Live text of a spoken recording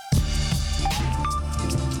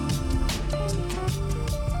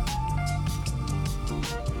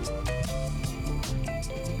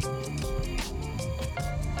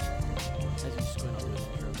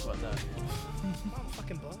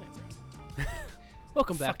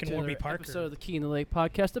Welcome back Fucking to Warby another Parker. episode of the Key in the Lake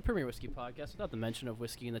podcast, the premier whiskey podcast, without the mention of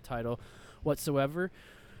whiskey in the title whatsoever.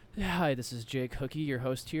 Hi, this is Jake Hookie, your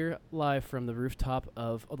host here, live from the rooftop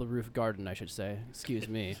of the roof garden, I should say. Excuse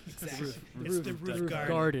me. Exactly. The It's the roof garden.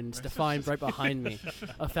 gardens defined right behind me,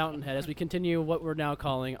 a fountainhead, as we continue what we're now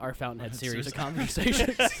calling our Fountainhead series of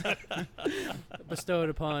conversations bestowed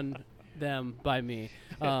upon them by me.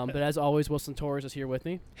 But as always, Wilson Torres is here with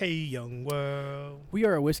me. Hey, young world. We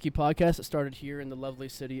are a whiskey podcast that started here in the lovely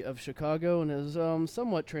city of Chicago and has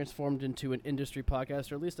somewhat transformed into an industry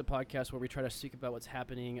podcast, or at least a podcast where we try to speak about what's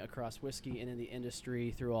happening across whiskey and in the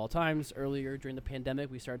industry through all times. Earlier during the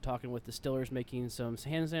pandemic, we started talking with distillers making some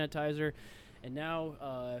hand sanitizer, and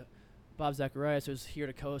now Bob Zacharias is here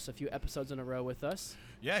to co-host a few episodes in a row with us.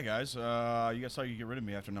 Yeah, guys. You guys thought you could get rid of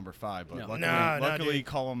me after number 5, but No. luckily dude.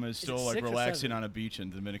 Cullum is still like 6 or relaxing 7? on a beach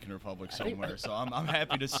in the Dominican Republic somewhere. So I'm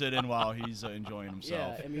happy to sit in while he's enjoying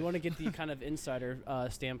himself. Yeah, and we want to get the kind of insider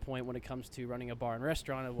standpoint when it comes to running a bar and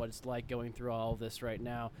restaurant and what it's like going through all of this right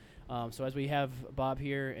now. So as we have Bob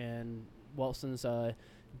here and Wilson's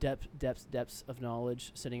depths of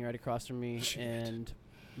knowledge sitting right across from me and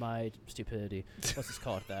my stupidity. Let's just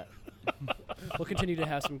call it that. We'll continue to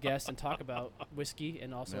have some guests and talk about whiskey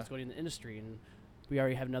and also what's going on in the industry. And we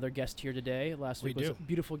already have another guest here today. Last week was a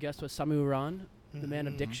beautiful guest was Samu Ran, the man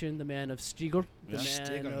of diction, the man of Stiegel, the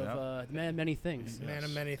man of many things. Man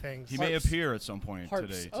of many things. He may appear at some point Harps.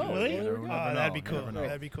 today. Oh, too. really? You never Oh, know. that'd be You cool. never know.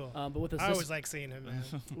 That'd be cool. But with us, I always like seeing him, man.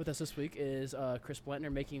 with us this week is Chris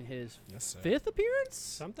Blentner making his Yes, sir. 5th appearance.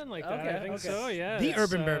 Something like that. Okay, I think okay. so. Yeah. The it's,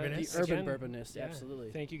 urban bourbonist. The urban again, bourbonist, yeah. absolutely.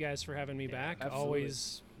 Thank you guys for having me back. absolutely.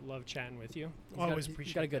 Always love chatting with you. Always He's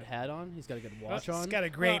appreciate got a good that. hat on. He's got a good watch He's on. got a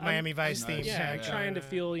great Well, Miami Vice Nice. theme. Yeah, Yeah. trying to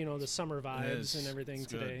feel the summer vibes is. and everything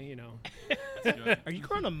It's good. today. Are you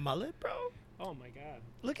growing a mullet, bro? Oh my God.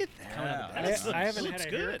 Look at that. Yeah. That I haven't looks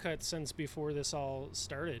had a good. haircut since before this all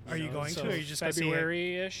started. Are you going so to, or are you just gonna see it?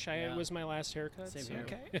 February-ish? Yeah. was my last haircut. Same so. here.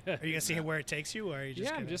 Okay. Are you gonna see where it takes you, or are you just?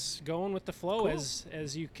 Yeah, I'm gonna- just going with the flow Cool.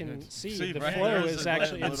 as you can see. See, The right flow there's is a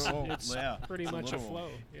actually little- it's yeah, pretty it's a much a little-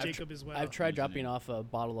 flow. Yeah. Jacob as well. I've tried Easy. dropping off a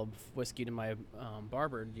bottle of whiskey to my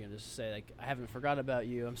barber, just to say, like, I haven't forgot about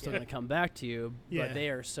you. I'm still going to come back to you. Yeah. But they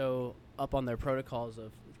are so up on their protocols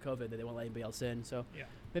of COVID that they won't let anybody else in. So Yeah.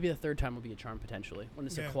 maybe the third time will be a charm, potentially, when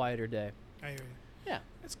it's Yeah. a quieter day. I hear you. Yeah.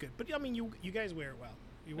 That's good. But I mean, you guys wear it well.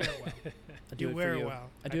 You wear it well. I do You it wear for it you. well.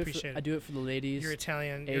 I do it appreciate for, I do it for the ladies You're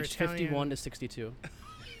Italian. You're aged Italian. 51 to 62.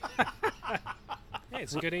 Hey,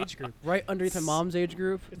 it's a good age group. Right underneath my mom's age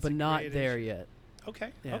group, It's but a not great there yet. Okay.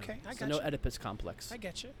 Yeah. Okay. I So got no you. Oedipus complex. I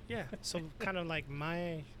get you. Yeah. So kind of like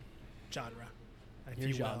my genre, if Your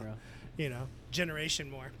you will. genre. You know, generation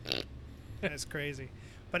more. That's crazy.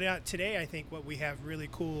 But today, I think what we have really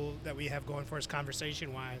cool that we have going for us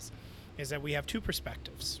conversation-wise is that we have two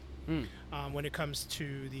perspectives Mm. when it comes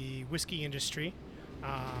to the whiskey industry,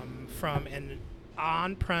 from an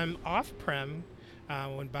on-prem, off-prem,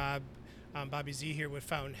 when Bobby Z here with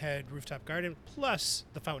Fountainhead Rooftop Garden, plus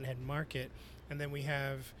the Fountainhead Market, and then we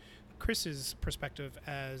have Chris's perspective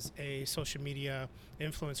as a social media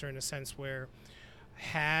influencer in a sense where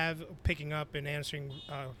picking up and answering,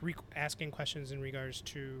 asking questions in regards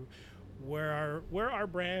to where are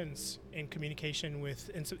brands in communication with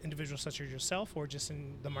individuals such as yourself, or just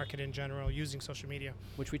in the market in general using social media,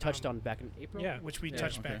 Which we touched on back in April. Yeah. which we Yeah.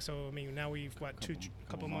 touched Okay. back. So I mean, now we've couple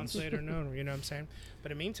Couple months months. later. No, you know what I'm saying.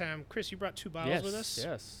 But in the meantime, Chris, you brought 2 bottles Yes. with us.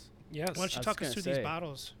 Yes. Yes. Why don't you I was talk us gonna through these say.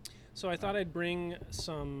 bottles? So I thought I'd bring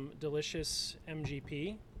some delicious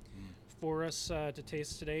MGP for us to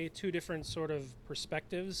taste today. 2 different sort of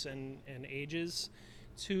perspectives and ages.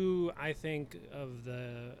 2, I think, of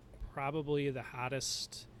probably the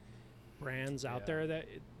hottest brands out Yeah. there that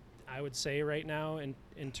I would say right now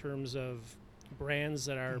in terms of brands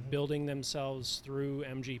that are building themselves through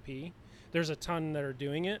MGP. There's a ton that are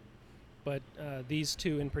doing it, but these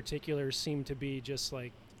 2 in particular seem to be just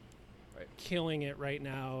like killing it right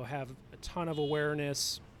now, have a ton of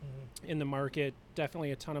awareness in the market,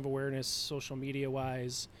 definitely a ton of awareness social media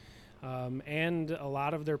wise, and a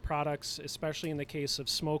lot of their products, especially in the case of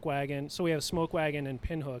Smoke Wagon. So we have Smoke Wagon and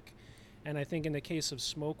Pinhook, and I think in the case of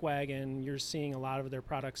Smoke Wagon, you're seeing a lot of their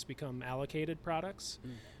products become allocated products,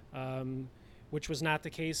 which was not the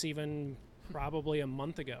case even probably a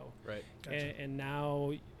month ago. Right. Gotcha. And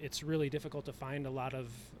now it's really difficult to find a lot of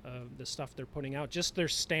the stuff they're putting out, just their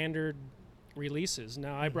standard releases.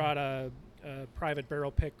 Now, I brought a private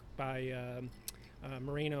barrel pick by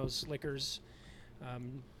Moreno's Liquors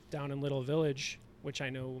down in Little Village, which I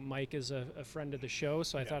know Mike is a friend of the show,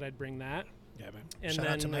 so I thought I'd bring that. Yeah, man. And Shout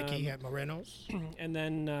out to then, Mikey at Moreno's. And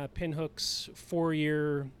then Pinhook's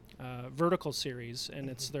 4-year vertical series, and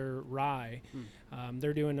it's their rye.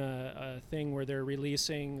 They're doing a thing where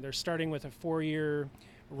they're starting with a 4-year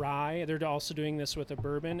rye. They're also doing this with a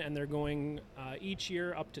bourbon, and they're going each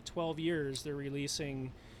year up to 12 years. They're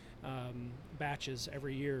releasing batches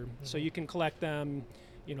every year, so you can collect them,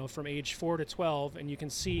 from age 4 to 12, and you can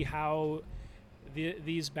see how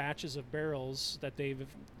these batches of barrels that they've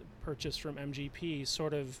purchased from MGP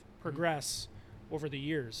sort of progress over the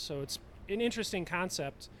years. So it's an interesting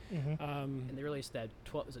concept. And they released that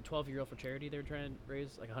 12-year-old for charity. They were trying to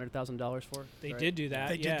raise like $100,000 for. They did do that.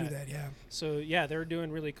 They did do that, yeah. So yeah, they're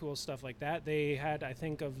doing really cool stuff like that. They had, I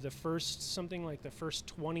think, of the first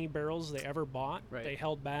 20 barrels they ever bought. Right. They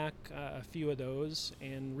held back a few of those,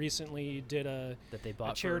 and recently did a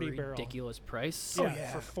charity for a barrel. ridiculous price. Oh,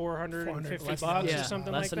 yeah. For 450 less bucks than- or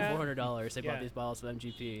something less like than that. $400. They Yeah. bought these bottles from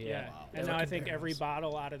MGP. Yeah, Wow. and They're now I looking think every barrels.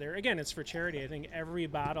 bottle out of there, again, it's for charity. I think every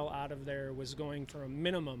bottle out of there was going for a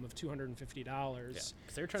minimum of $250.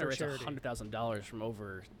 Because they were trying to for raise charity. $100,000 from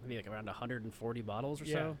over maybe like around 140 bottles or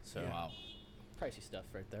Yeah. so. So Yeah. Wow. pricey stuff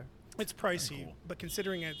right there. It's pricey, cool. but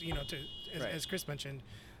considering it, Right. as Chris mentioned,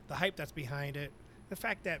 the hype that's behind it, the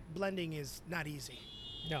fact that blending is not easy,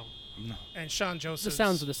 No. No. and Sean Joseph. The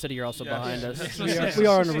sounds of the city are also Yeah. behind Yeah. us. Yeah. We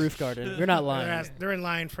are in a roof garden. You're not lying. They're in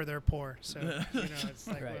line for their pour, so it's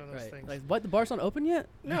like Right, one of those right. things. Like, what? The bar's not open yet?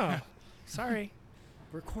 No, sorry.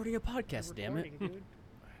 We're recording a podcast, damn it. Recording,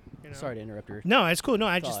 dude. Sorry to interrupt your. No, it's cool. No,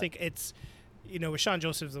 I just thought. think it's, with Sean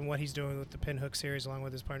Josephs and what he's doing with the Pinhook series, along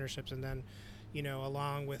with his partnerships, and then,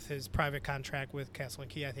 along with his private contract with Castle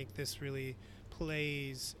and Key, I think this really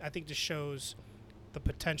just shows the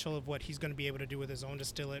potential of what he's going to be able to do with his own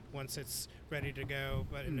distillate once it's ready to go.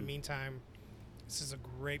 But in the meantime, this is a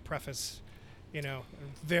great preface, a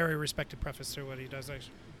very respected preface to what he does.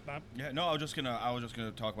 Actually, Bob? Yeah, no, I was just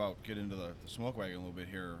gonna get into the smoke wagon a little bit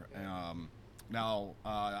here. Now,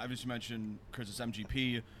 obviously mentioned Chris, it's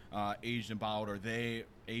MGP, aged and bottled. Are they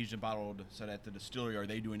aged and bottled? Said at the distillery, are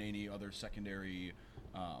they doing any other secondary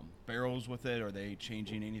barrels with it? Are they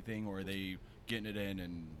changing anything, or are they getting it in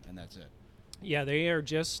and that's it? Yeah, they are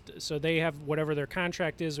so they have whatever their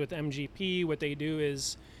contract is with MGP. What they do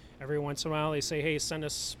is every once in a while they say, hey, send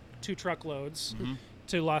us 2 truckloads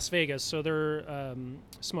to Las Vegas. So their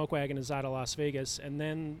smoke wagon is out of Las Vegas, and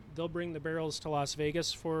then they'll bring the barrels to Las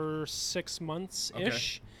Vegas for 6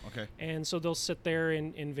 months-ish. Okay. And so they'll sit there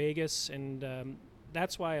in Vegas, and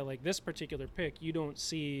that's why I like this particular pick. You don't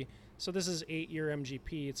see, so this is 8-year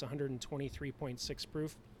MGP. It's 123.6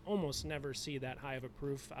 proof. Almost never see that high of a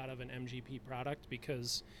proof out of an MGP product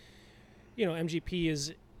because, MGP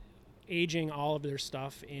is aging all of their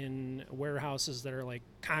stuff in warehouses that are like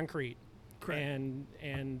concrete. Correct.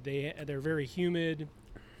 And they're very humid,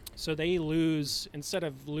 so they lose, instead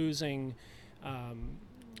of losing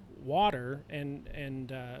water, and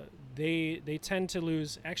they tend to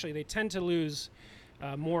lose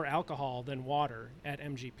more alcohol than water at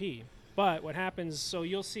MGP. But what happens, so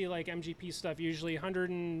you'll see like MGP stuff usually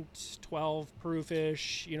 112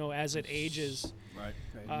 proof-ish, as it ages,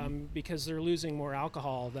 Right. because they're losing more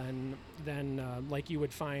alcohol than like you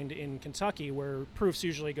would find in Kentucky, where proofs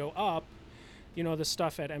usually go up. The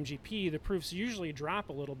stuff at MGP, the proofs usually drop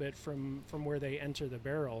a little bit from where they enter the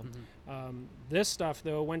barrel. This stuff,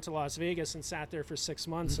 though, went to Las Vegas and sat there for 6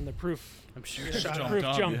 months, and the proof I'm sure.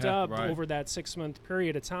 jumped up right. over that 6-month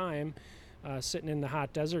period of time, sitting in the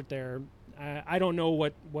hot desert there. I don't know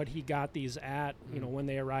what he got these at, when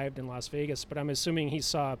they arrived in Las Vegas, but I'm assuming he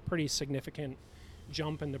saw a pretty significant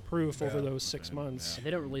jump in the proof over those 6 months. And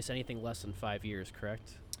they don't release anything less than 5 years,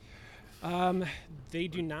 correct? They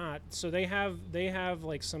do not. So they have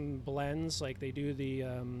like some blends. Like they do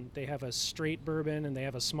they have a straight bourbon and they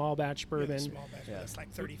have a small batch bourbon. Small batch. Yeah. It's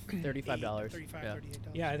like $35. $35, Yeah. $38.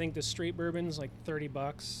 Yeah, I think the straight bourbon's like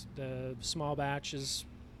 $30. The small batch is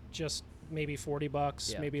just maybe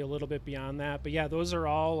 $40, Yeah. maybe a little bit beyond that. But yeah, those are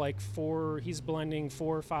all like he's blending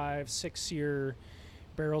 4, 5, 6 year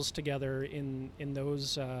barrels together in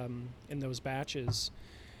those batches.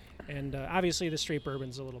 And obviously the straight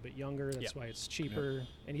bourbon's a little bit younger. That's why it's cheaper.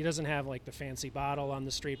 And he doesn't have like the fancy bottle on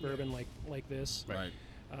the straight bourbon like this. Right.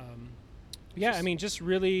 Yeah, I mean, just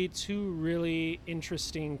really 2 really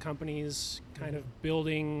interesting companies kind of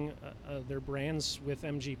building their brands with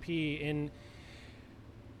MGP. In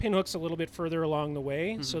Pinhook's a little bit further along the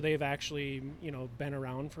way, so they've actually been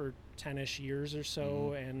around for 10-ish years or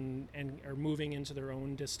so, and are moving into their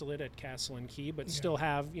own distillate at Castle and Key, but still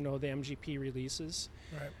have the MGP releases.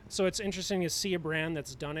 Right. So it's interesting to see a brand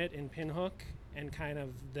that's done it in Pinhook and kind of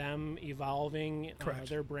them evolving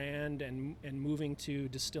their brand and moving to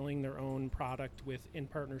distilling their own product in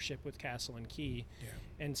partnership with Castle and Key. Yeah.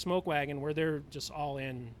 And Smoke Wagon, where they're just all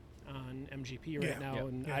in on MGP right Yeah. now, Yep.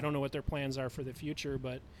 and Yeah. I don't know what their plans are for the future,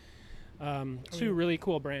 but two mean- really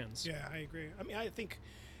cool brands. Yeah, I agree. I mean, I think,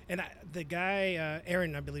 and the guy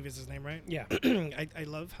Aaron, I believe is his name, right? Yeah. I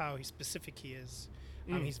love how specific he is.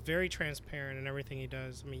 Mm. He's very transparent in everything he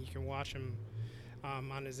does. I mean, you can watch him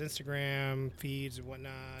on his Instagram feeds and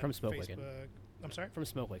whatnot. From Smoke Wagon. Facebook. I'm sorry. From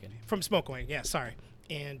Smoke Wagon. From Smoke Wagon, yeah, sorry.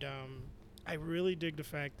 And I really dig the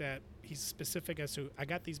fact that he's specific as to I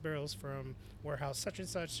got these barrels from warehouse such and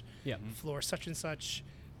such, Yeah. floor such and such.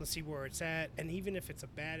 Let's see where it's at. And even if it's a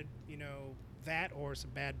bad, vat or it's a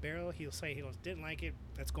bad barrel, he'll say he didn't like it.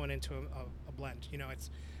 That's going into a blend.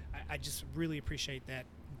 I just really appreciate that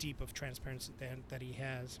deep of transparency that he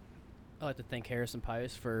has. I'd like to thank Harrison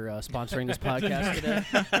Pius for sponsoring this podcast today.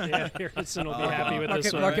 Yeah, Harrison will be happy with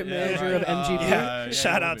this one. Market manager of MGP. Yeah.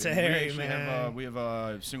 Shout out to we Harry, actually man. we have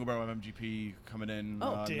a single barrel of MGP coming in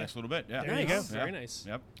Oh, the next little bit. Yeah. There you go. Very nice.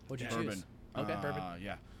 Yep. What'd you Bourbon. choose? Okay. Bourbon.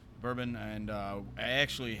 Yeah, bourbon, and I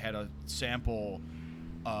actually had a sample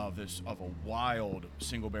of a wild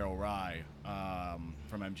single barrel rye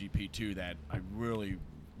from MGP too that I really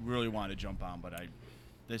wanted to jump on, but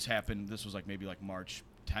this happened. This was maybe March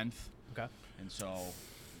 10th, Okay. and so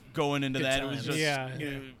going into Good that, it was times. just Yeah.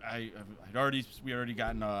 we already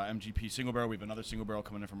gotten a MGP single barrel. We have another single barrel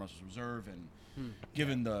coming in from Russell's Reserve, and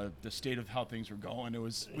given the state of how things were going, it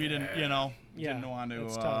was we didn't Yeah, didn't want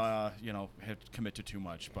that's to tough. have to commit to too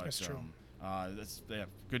much. But That's true. that's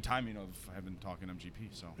good timing of having talking MGP.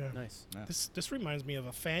 So Yeah. Nice. yeah. This reminds me of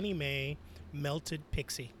a Fannie Mae melted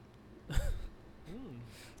pixie.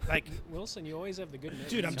 Mm. Like, Wilson, you always have the good news.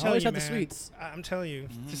 dude, I'm You telling always you, have the man. sweets. I'm telling you,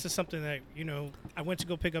 Mhm. this is something that I went to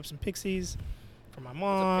go pick up some pixies for my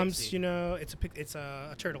mom's. pixie? It's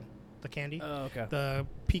a turtle, the candy, Oh, okay. the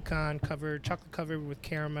pecan covered, chocolate covered with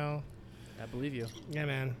caramel. I believe you. Yeah,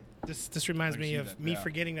 man. This reminds I can me see of that, me yeah.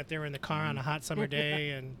 forgetting that they were in the car on a hot summer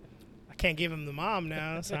day, and I can't give them to mom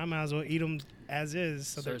now, so I might as well eat them as is.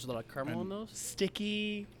 So So they're there's a lot of caramel in those?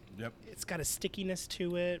 sticky. Yep. It's got a stickiness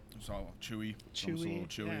to it. It's all chewy. It's a Chewy. little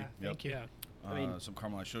chewy. Yeah, Yep. thank you. Yeah. I mean- Some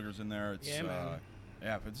caramelized sugars in there. It's Yeah, man.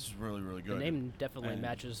 but this is really The good. name definitely And-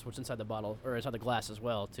 matches what's inside the bottle, or inside the glass as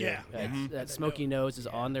well, too. Yeah. Mhm. That The smoky note. nose is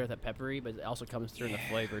on there, that peppery, but it also comes through in the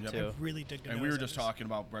flavor, Yep. too. I really dig the And we nose were of just this. talking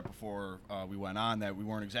about right before we went on that we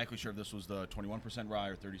weren't exactly sure if this was the 21% rye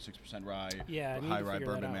or 36% rye. Yeah, I or need high to rye figure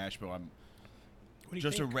that bourbon out. mash bill. What do you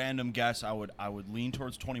Just think? a random guess. I would lean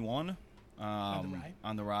towards 21 On the rye?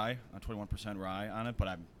 on the rye, 21% rye on it. But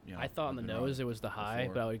I thought on the I've been wrong nose it was the high,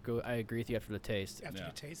 before. but I agree with you after the taste. After Yeah.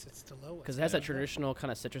 you taste, it's the lowest. Because it has that Yeah. traditional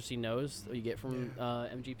kind of citrusy nose that you get from Yeah.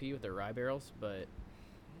 MGP with their rye barrels, but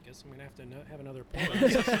Guess I'm gonna have to have another pour.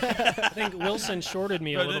 I think Wilson shorted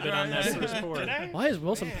me a little bit on that first pour. Did I? why is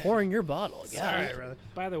Wilson Man. pouring your bottle? Sorry, God. brother.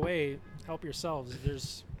 By the way, help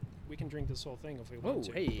yourselves. We can drink this whole thing if we want Whoa,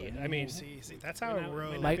 to. hey. but, I mean, See, that's how Might it not- rolls.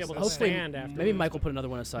 might not Mike, be able to hopefully, stand maybe afterwards, Mike will put another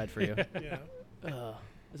one aside for you. Yeah.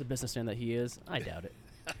 As a businessman that he is, I doubt it.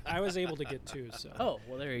 I was able to get two. So. Oh,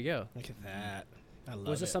 well, there you go. Look at that. I love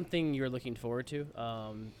Was this it. something you were looking forward to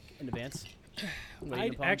in advance? I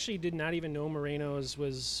Waiting upon? actually did not even know Moreno's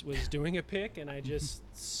was doing a pick, and I just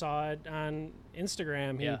saw it on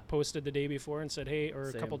Instagram. He Yeah. posted the day before and said, "Hey," or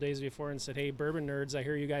a couple Same. days before, and said, "Hey, bourbon nerds, I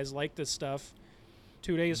hear you guys like this stuff.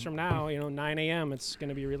 2 days from now, 9 a.m. it's going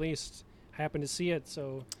to be released." Happened to see it,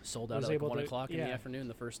 so sold I out was at able 1 to- o'clock in the yeah. afternoon,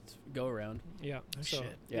 the first go around. yeah. Oh, so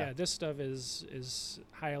shit. Yeah. yeah, this stuff is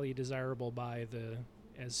highly desirable by the,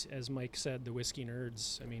 as Mike said, the whiskey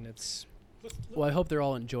nerds. I mean, it's Well, I hope they're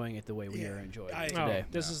all enjoying it the way we Yeah. are enjoying I- it oh, today.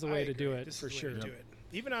 this is the I way to do agree. it This for is the sure. way to do it.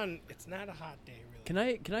 Even on, it's not a hot day, really. Can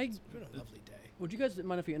I? It's been a lovely day. Would you guys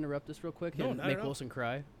mind if we interrupt this real quick No, and not make at all. Wilson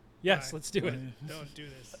cry? Yes, Why? let's do it. Don't do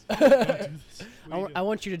this. I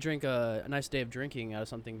want you to drink a nice day of drinking out of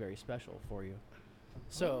something very special for you.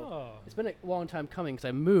 So Oh. it's been a long time coming because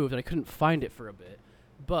I moved and I couldn't find it for a bit.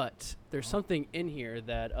 But there's something in here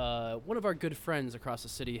that one of our good friends across the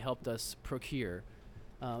city helped us procure.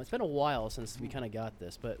 It's been a while since we kind of got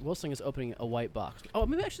this, but Wilson is opening a white box. Oh,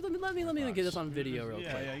 maybe actually let me get this on video real quick.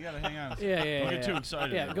 Yeah, you gotta hang on. Yeah, Don't get yeah. too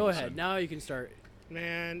excited. Yeah, there, go Wilson. ahead. Now you can start.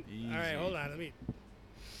 Man, all right, Easy. hold on. Let me.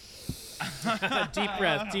 Deep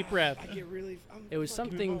breath, deep breath. I get really. It was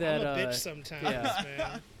fucking- something I'm that, a bitch sometimes,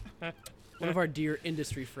 yeah. man. One of our dear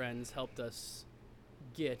industry friends helped us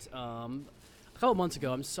get a couple months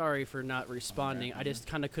ago. I'm sorry for not responding. I just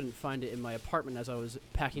kind of couldn't find it in my apartment as I was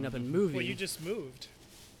packing up and moving. Well, you just moved.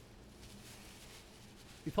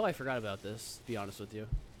 You probably forgot about this, to be honest with you.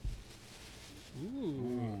 Ooh.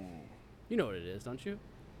 Ooh. You know what it is, don't you?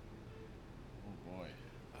 Oh boy.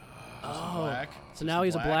 Oh. Black. So now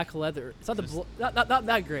he's a black leather. It's not the Just- not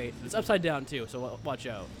that great. It's upside down too, so watch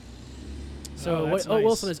out. So Oh, what that's Oat nice.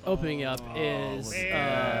 Wilson is opening up is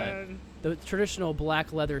Man. the traditional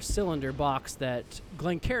black leather cylinder box that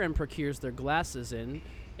Glencairn procures their glasses in.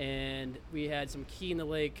 And we had some Key in the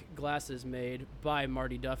Lake glasses made by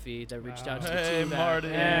Marty Duffy that reached out to the Hey, team back. Marty.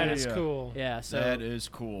 That And is cool. yeah, so That is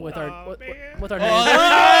cool. with our Oh, man. with our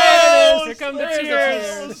Oh, names. Here come the There's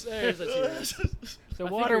tears. There's the tears. The I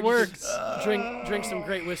water figured you could works. Drink some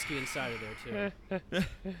great whiskey inside of there too. That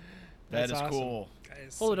That's is awesome. cool.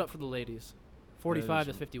 Guys, Hold it up for the ladies. 45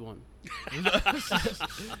 to is- 51.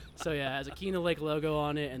 So yeah, it has a Key in the Lake logo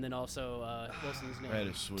on it, and then also Wilson's name That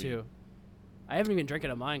is sweet. too. I haven't even drank it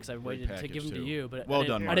of mine because I Great waited to package, give them to too. you, but Well I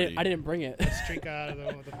didn't, done, I didn't. Marty. I didn't bring it. Let's drink out of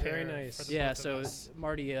the Very pair nice. for the Yeah, both of so us.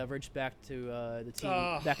 Marty reached back to the team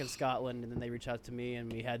Oh. back in Scotland, and then they reached out to me,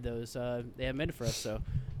 and we had those. They had made it for us, so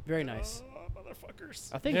very nice. Oh, motherfuckers.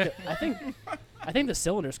 I think. I think the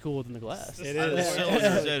cylinder's cooler than the glass. It The is.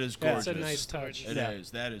 cylinders, that is That's gorgeous. a nice touch. It Yeah. is.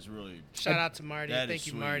 That is really. Shout out to Marty. That is Thank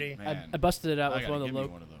you, sweet, Marty. man. I busted it out I with gotta one of give the me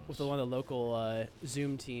local. one of those. With one of the local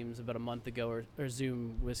Zoom teams about a month ago, or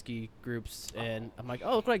Zoom whiskey groups, and I'm like,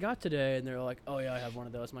 "Oh, look what I got today!" And they're like, "Oh yeah, I have one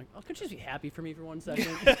of those." I'm like, "Oh, could you just be happy for me for 1 second?"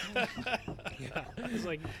 Yeah, it's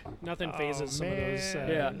like nothing Oh, phases some of those. man.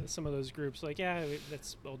 Yeah. Some of those groups. Like,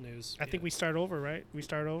 that's old news. I think we start over, right? We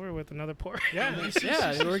start over with another pour. Yeah.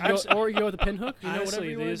 Yeah, or you go with the pinhook. You know, whatever Honestly,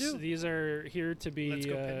 you want to do. these are here to Let's be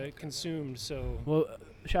go Pinhook. consumed. So Well,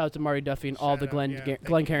 shout out to Marty Duffy and all Shout the out, yeah, thank you.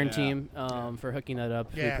 Glencairn Yeah. team for hooking that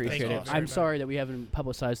up. Yeah, We thank appreciate you it. very I'm much. sorry that we haven't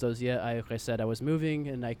publicized those yet. Like I said, I was moving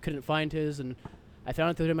and I couldn't find his, and I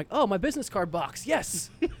found it the other day. I'm like, oh, my business card box, yes.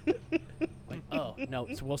 Like, oh no,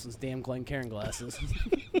 it's Wilson's damn Glencairn glasses.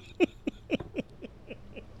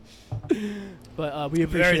 But we appreciate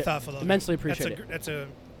Very it. thoughtful. of Immensely you. appreciate it.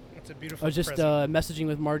 That's a beautiful. I was just present. messaging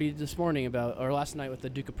with Marty this morning or last night with the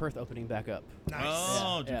Duke of Perth opening back up. Nice.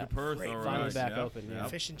 Oh, Yeah, Duke yeah. of Perth. Great All finally right. back Yep, open, yeah. yep.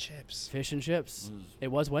 Fish and chips. Fish and chips. Was It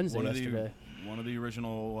was Wednesday one yesterday. one of the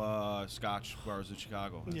original Scotch bars in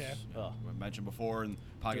Chicago. As, Yeah. Oh. I mentioned before, and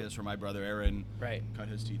podcast for my brother Aaron. Right. Cut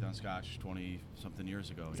his teeth on Scotch 20-something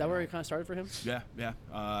years ago. Is that where it kind of started for him? Yeah,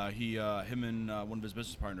 yeah. Him and one of his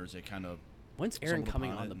business partners, they kind of. When's Aaron stumbled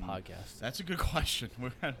coming upon on the it, and podcast? That's a good question.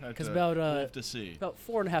 We're gonna have 'Cause to- about, we'll have to see. About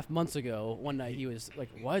 4.5 months ago, one night he was like,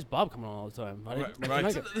 "Why is Bob coming on all the time?" Right.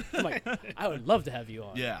 I'm like, "I would love to have you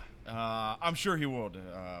on." Yeah, I'm sure he would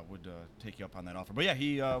take you up on that offer. But yeah,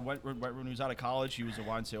 he went right when he was out of college. He was a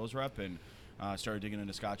wine sales rep and started digging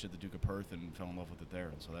into Scotch at the Duke of Perth and fell in love with it there.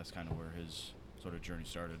 And so that's kind of where his sort of journey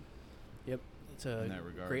started. Yep. It's a In that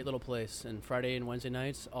regard. great little place. And Friday and Wednesday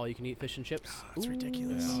nights, all you can eat fish and chips. It's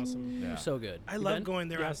ridiculous. Yeah. awesome. Yeah. So good. I You love been? going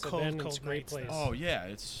there Yes, on I've cold, been. It's cold a great nights, place. though. Oh yeah,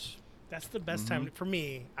 it's That's the best time for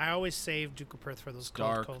me. I always save Duke of Perth for those cold,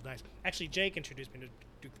 Dark. cold nights. Actually, Jake introduced me to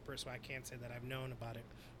Duke of Perth, so I can't say that I've known about it.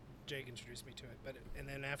 Jake introduced me to it, but and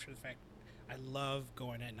then after the fact, I love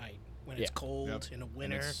going at night when it's Yeah. cold Yep. in the and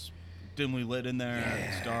winter. it's dimly lit in there. Yeah.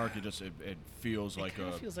 It's dark. It feels It like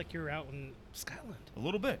kind of feels like you're out in Scotland. a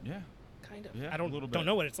little bit. Yeah. Kind of. Yeah, I a little don't bit.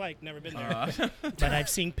 know what it's like. Never been there, Uh, but I've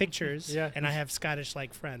seen pictures. Yeah. And I have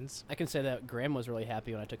Scottish-like friends. I can say that Graham was really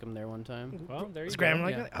happy when I took him there one time. Well, there you Is go. Graham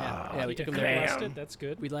like Yeah, that? yeah. Oh, Yeah, we took him If there. you're Graham. busted, that's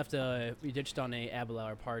good. We left. We ditched on a Apple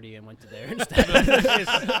Hour party and went to there instead.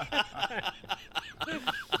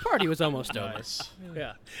 The party was almost over. nice.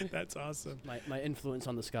 Yeah. That's awesome. My influence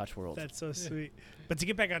on the Scotch world. That's so sweet. But to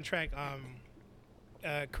get back on track,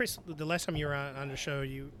 Chris, the last time you were on the show,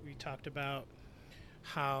 we talked about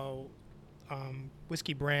how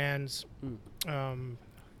whiskey brands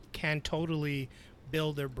can totally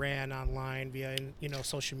build their brand online via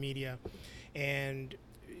social media, and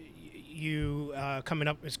you coming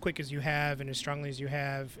up as quick as you have and as strongly as you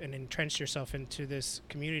have, and entrenched yourself into this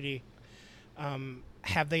community.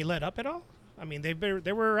 Have they let up at all? I mean, they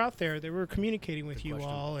were out there. They were communicating with Good you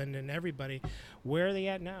question. all and everybody. Where are they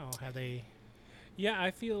at now? Have they? Yeah,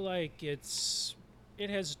 I feel like it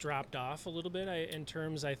has dropped off a little bit in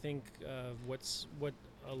terms, I think, of what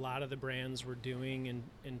a lot of the brands were doing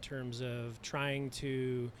in terms of trying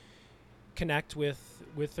to connect with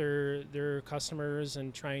their customers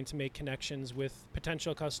and trying to make connections with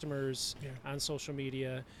potential customers on social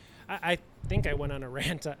media. I think I went on a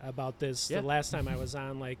rant about this Yeah. the last time I was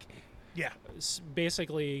on, like Yeah.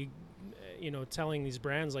 basically telling these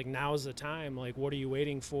brands like, now's the time, like what are you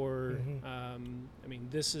waiting for? I mean,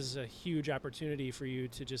 this is a huge opportunity for you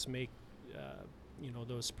to just make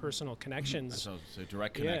those personal connections. So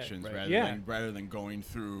direct Yeah, connections right. rather than going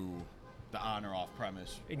through the on or off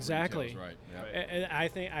premise. Exactly. retails, right. Yeah. And I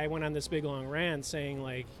think I went on this big long rant saying,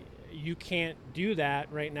 like, you can't do that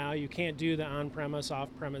right now. You can't do the on-premise,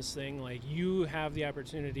 off-premise thing. Like, you have the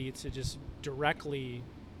opportunity to just directly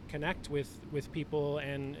connect with people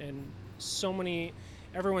and so many,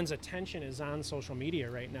 everyone's attention is on social media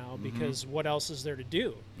right now because what else is there to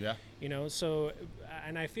do? Yeah. You know, so,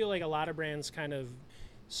 and I feel like a lot of brands kind of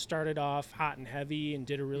started off hot and heavy and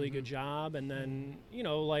did a really good job, and then, you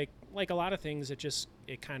know, like a lot of things,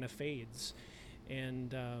 it kind of fades.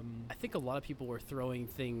 And I think a lot of people were throwing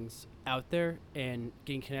things out there and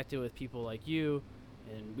getting connected with people like you,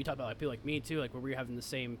 and we talked about like people like me too, like where we're having the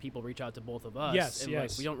same people reach out to both of us. Yes, and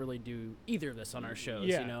yes. like we don't really do either of this on our shows,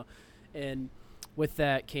 Yeah. you know. And with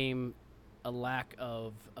that came a lack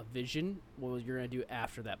of a vision, what you're going to do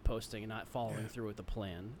after that posting and not following through with the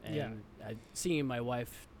plan. And Yeah. I've seen my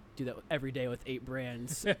wife do that every day with 8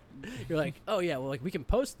 brands. You're like, oh yeah, well, like we can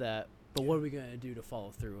post that, but what are we going to do to follow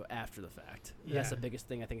through after the fact? And that's Yeah. the biggest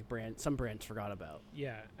thing I think some brands forgot about.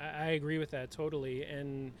 Yeah, I agree with that totally.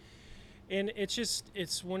 And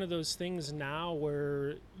it's one of those things now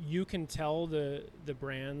where you can tell the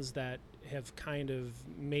brands that have kind of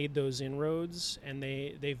made those inroads, and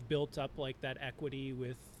they've built up like that equity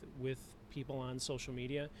with people on social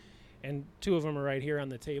media. And 2 of them are right here on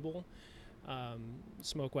the table,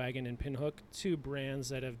 Smoke Wagon and Pinhook, 2 brands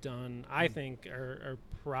that have done, I think, are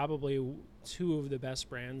probably 2 of the best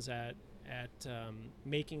brands at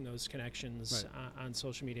making those connections on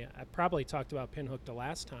social media. I probably talked about Pinhook the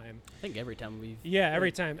last time. I think every time we've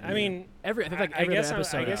Every time. I mean, I think like I every guess other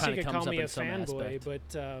episode I guess it you kinda could comes call up me a in some fanboy, aspect.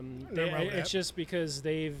 but Nothing wrong with it's that. just because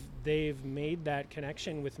they've made that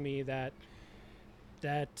connection with me that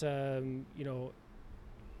you know,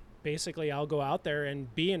 basically I'll go out there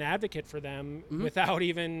and be an advocate for them without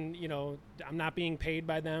even, you know, I'm not being paid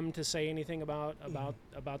by them to say anything about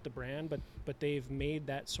the brand, but they've made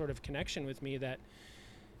that sort of connection with me that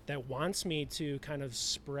wants me to kind of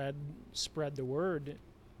spread the word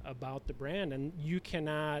about the brand. And you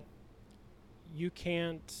can't,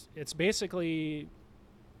 it's basically,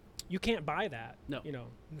 you can't buy that. No. No.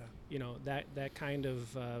 You know, that kind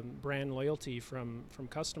of brand loyalty from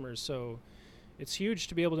customers. So it's huge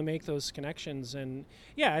to be able to make those connections. And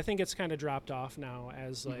yeah, I think it's kind of dropped off now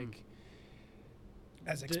as like,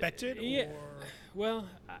 As expected? yeah. Or well,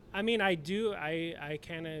 I mean, I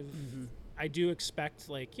kind of, I do expect,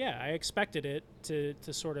 like, yeah, I expected it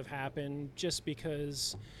to sort of happen, just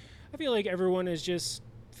because I feel like everyone is just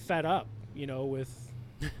fed up, you know, with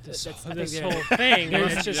this whole thing.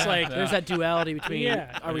 And it's just like, there's that duality between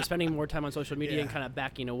Yeah. are we spending more time on social media and Yeah. kind of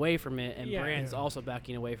backing away from it, and Yeah. brands Yeah. also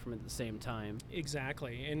backing away from it at the same time.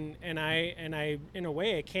 exactly. And I in a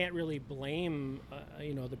way I can't really blame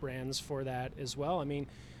you know, the brands for that as well. I mean,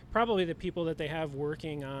 probably the people that they have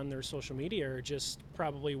working on their social media are just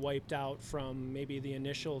probably wiped out from maybe the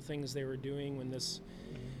initial things they were doing when this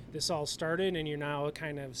all started, and you're now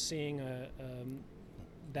kind of seeing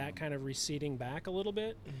that kind of receding back a little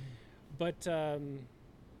bit. But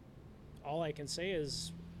all I can say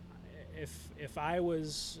is, if I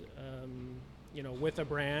was you know, with a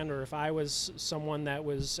brand, or if I was someone that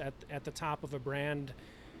was at the top of a brand,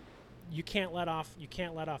 you can't let off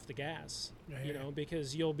the gas, Right. you know,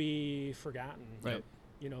 because you'll be forgotten. Right.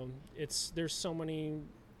 You know, there's so many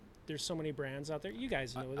brands out there. You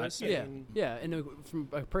guys know this. I Yeah, mean, yeah. And from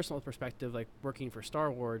a personal perspective, like working for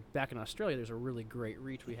Star Wars back in Australia, there's a really great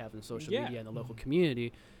reach we have in social Yeah. media and the local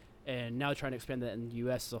community, and now trying to expand that in the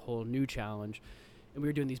U.S. is a whole new challenge. And we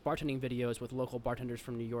were doing these bartending videos with local bartenders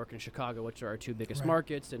from New York and Chicago, which are our 2 biggest Right.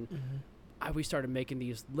 markets, and we started making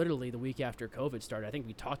these literally the week after COVID started. I think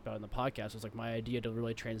we talked about it in the podcast. It was like my idea to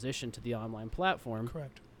really transition to the online platform.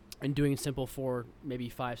 Correct. And doing simple 4, maybe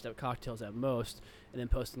 5-step cocktails at most, and then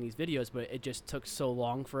posting these videos. But it just took so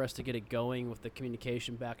long for us to get it going with the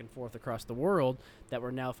communication back and forth across the world that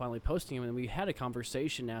we're now finally posting them. And we had a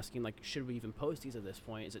conversation asking, like, should we even post these at this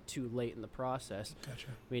point? Is it too late in the process? Gotcha.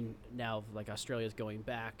 I mean, now, like, Australia's going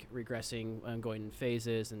back, regressing, and going in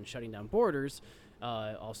phases and shutting down borders.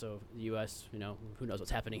 Also, the U.S., you know, who knows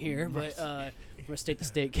what's happening here, but from a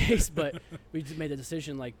state-to-state case. But we just made the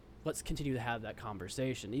decision, like, let's continue to have that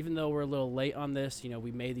conversation. Even though we're a little late on this, you know,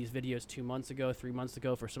 we made these videos 2 months ago, 3 months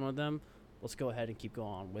ago for some of them. Let's go ahead and keep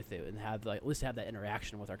going on with it and have, like, at least have that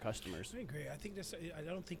interaction with our customers. I agree. I think I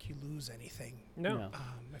don't think you lose anything. no. No.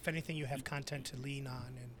 If anything, you have content to lean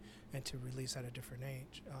on and to release at a different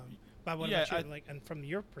age. Bob, what Yeah, about you? And from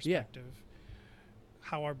your Yeah. perspective,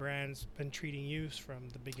 how are brands been treating you from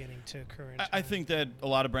the beginning to current? I think that a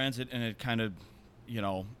lot of brands, and it kind of, you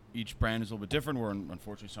know, each brand is a little bit different. Where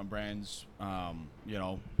unfortunately some brands, you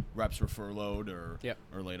know, reps were furloughed or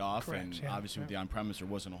laid off, Correct, and yeah, obviously with the on-premise there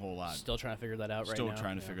wasn't a whole lot. Still trying to figure that out right Still now.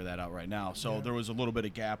 trying to figure that out right now. So Yeah. there was a little bit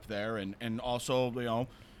of gap there, and also, you know,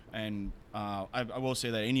 and I will say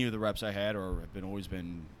that any of the reps I had have always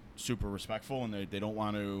been super respectful, and they don't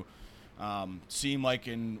want to seem like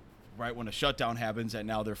in right when a shutdown happens, that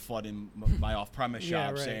now they're flooding my off-premise Yeah,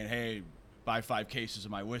 shop right. saying, hey, buy 5 cases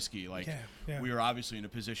of my whiskey. Like, Yeah. we were obviously in a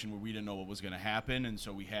position where we didn't know what was going to happen, and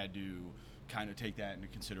so we had to kind of take that into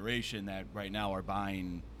consideration, that right now our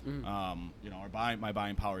buying, my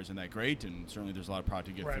buying power isn't that great, and certainly there's a lot of product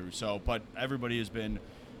to get Right. through. So, but everybody has been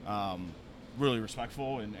really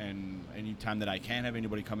respectful, and any time that I can have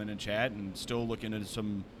anybody come in and chat and still look into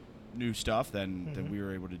some new stuff, then we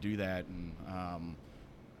were able to do that. And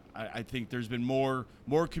I think there's been more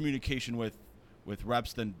communication with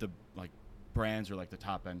reps than the like brands or like the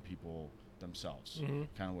top end people themselves.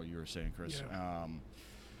 Kind of what you were saying, Chris. Yeah.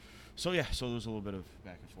 So there's a little bit of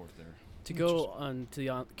back and forth there. To go on to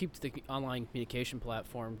the keep to the online communication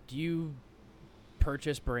platform, do you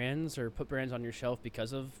purchase brands or put brands on your shelf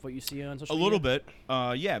because of what you see on social A media? little bit,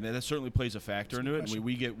 yeah. Man, that certainly plays a factor That's a into good it.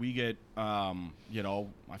 And we get,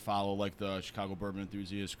 I follow like the Chicago Bourbon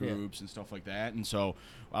Enthusiast groups and stuff like that, and so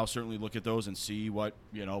I'll certainly look at those and see what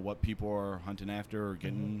people are hunting after or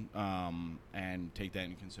getting, and take that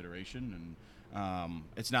into consideration. And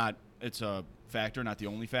it's a factor, not the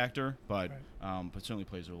only factor, but certainly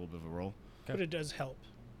plays a little bit of a role. But it does help.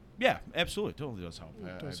 Yeah, absolutely, totally does help.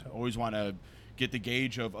 It does I help. always want to get the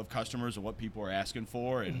gauge of customers and what people are asking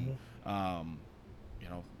for, and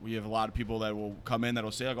we have a lot of people that will come in that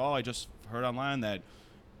will say like, oh, I just heard online that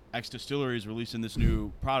X distillery is releasing this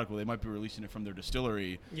new product. Well, they might be releasing it from their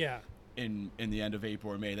distillery Yeah. in the end of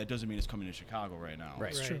April or May. That doesn't mean it's coming to Chicago right now.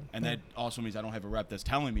 Right. It's true. And that also means I don't have a rep that's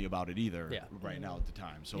telling me about it either right now at the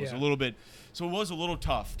time. So it's Yeah. it was a little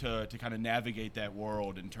tough to kind of navigate that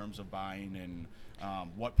world in terms of buying and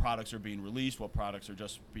what products are being released, what products are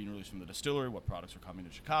just being released from the distillery, what products are coming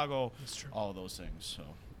to Chicago, That's true. all of those things. So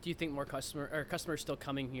Do you think more customers still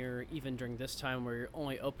coming here even during this time where you're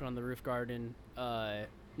only open on the roof garden,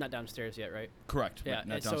 not downstairs yet, right? correct. Yeah.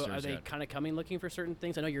 Not And so downstairs are they yet. kind of coming looking for certain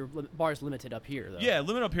things? I know your bar's limited up here, though. Yeah,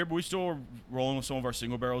 limit up here, but we still are rolling with some of our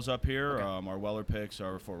single barrels up here. Okay. Our Weller picks,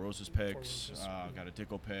 our Four Roses picks, Roses. got a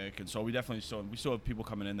Dickel pick, and so we definitely still have people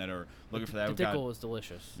coming in that are looking for that. The We've got- Dickel is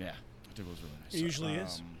delicious. Yeah, Dickel's really nice. It usually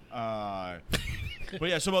is. But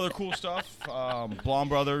yeah, some other cool stuff. Blonde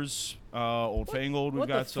Brothers, Old Fangled. We've what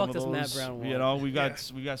the got some fuck of does those. Matt Brown want?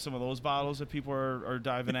 We got some of those bottles that people are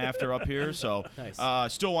diving after up here. So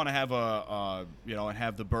Nice. still want to have and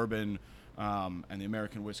have the bourbon and the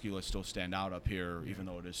American whiskey list still stand out up here, even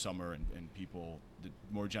though it is summer and people, the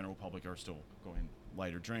more general public, are still going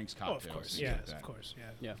lighter drinks, Oh, cocktails. of course. things Yes, like that. of course. Yeah.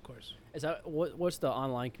 Yeah. Of course. Is that what's the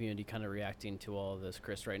online community kind of reacting to all of this,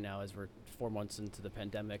 Chris? Right now, as we're 4 months into the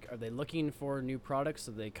pandemic, are they looking for new products?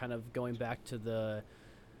 Are they kind of going back to the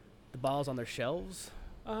bottles on their shelves?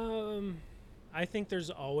 I think there's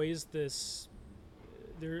always this.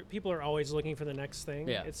 People are always looking for the next thing.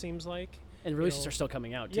 Yeah. It seems like. And releases know, are still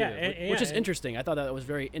coming out too, yeah, and- which is and- interesting. I thought that was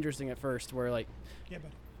very interesting at first, where like Yeah,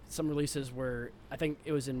 but some releases were, I think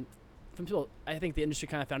it was from people. I think the industry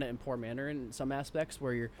kind of found it in poor manner in some aspects,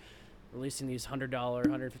 where you're releasing these $100,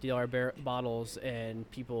 $150 bottles, and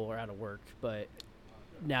people are out of work. But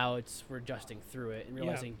now we're adjusting through it and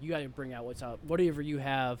realizing you got to bring out what's out. Whatever you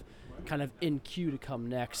have, kind of in queue to come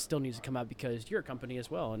next, still needs to come out because you're a company as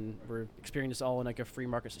well, and we're experiencing this all in like a free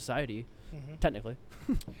market society, technically.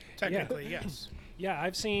 technically, yes. Yeah,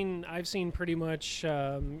 I've seen pretty much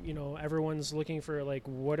everyone's looking for like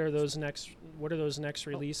what are those next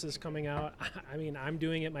releases coming out. I mean, I'm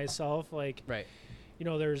doing it myself. Like, Right.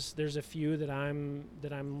 there's a few that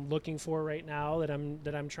I'm looking for right now that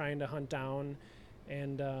I'm trying to hunt down,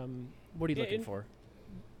 and What are you Yeah, looking and- for?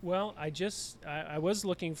 well, I was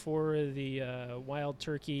looking for the Wild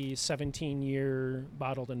Turkey 17-year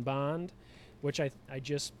bottled and bond, which I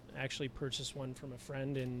just actually purchased one from a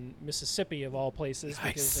friend in Mississippi of all places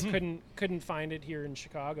because I couldn't find it here in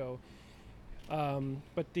Chicago.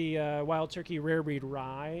 But the Wild Turkey Rare Breed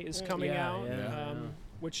Rye is coming Yeah, out, yeah.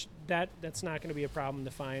 which that's not going to be a problem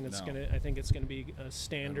to find. It's No. I think it's going to be a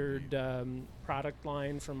standard product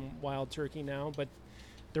line from Wild Turkey now. But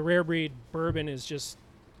the Rare Breed bourbon is just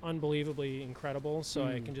unbelievably incredible. So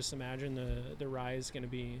I can just imagine the rye is going to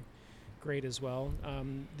be great as well.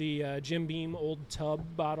 The Jim Beam Old Tub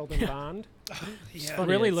bottled and bond. Yeah.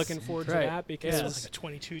 funny, Really it's- looking forward to right. that because Yeah. It's like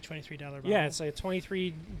a $22, $23 bottle. yeah, it's like a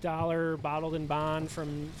 $23 bottled and bond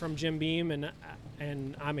from Jim Beam,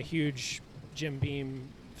 and I'm a huge Jim Beam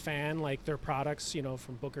fan. Like their products,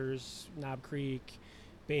 from Booker's, Knob Creek,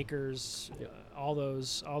 Baker's, all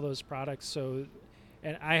those products. So,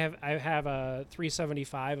 and I have a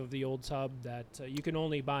 375 of the Old Tub that you can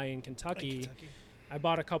only buy in Kentucky. I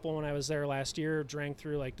bought a couple when I was there last year. Drank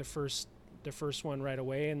through like the first one right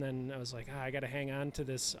away, and then I was like, I got to hang on to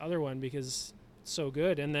this other one because it's so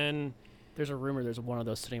good. And then There's a rumor there's one of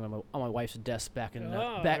those sitting on my wife's desk back in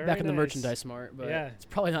Oh, back very in the nice. merchandise mart, but Yeah. it's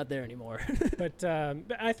probably not there anymore. But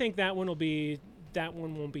I think that one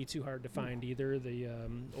won't be too hard to find either. The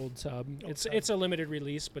old tub. It's a limited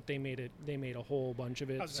release, but they made a whole bunch of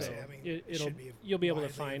it. I was So gonna say, I mean, it'll should be you'll be able to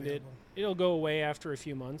widely find available. it. It'll go away after a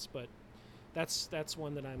few months, but that's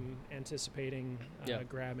one that I'm anticipating Yeah.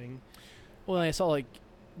 grabbing. Well, I saw like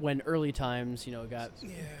when early times,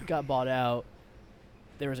 got bought out.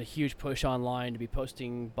 There was a huge push online to be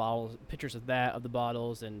posting pictures of the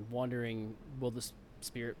bottles, and wondering, will this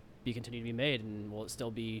spirit be continued to be made, and will it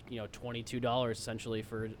still be $22 essentially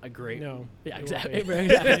for a great? No, Yeah, it won't exactly. be.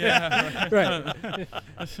 Exactly. Yeah. Right.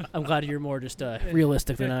 I'm glad you're more just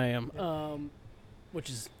realistic than I am.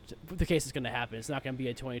 Which is the case is going to happen. It's not going to be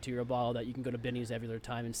a 22-year bottle that you can go to Benny's every other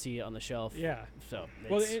time and see it on the shelf. Yeah. So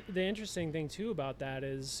Well, it's- the interesting thing too about that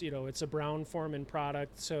is, it's a Brown Forman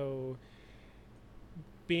product, so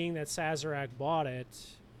being that Sazerac bought it,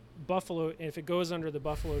 Buffalo, if it goes under the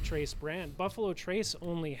Buffalo Trace brand, Buffalo Trace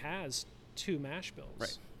only has 2 mash bills.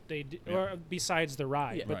 Right. They d- Yeah. or besides the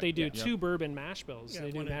rye, Yeah. but Right, they do yeah. 2 bourbon mash bills. Yeah,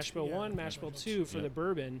 They do one and mash two, bill yeah, 1, yeah, mash bill one and 2 for Yeah. the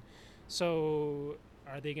bourbon. So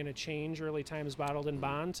are they going to change early times bottled in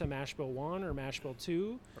bond to mash bill 1 or mash bill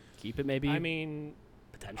 2? keep it maybe. I mean,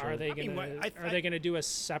 potentially. are they I mean, going what- to are they going to do a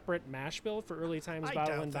separate mash bill for early times I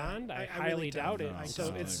bottle doubt and that. bond? I I highly really doubt doubt it. that.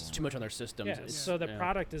 So No, it's they too much on their systems. yeah. It's- So the yeah.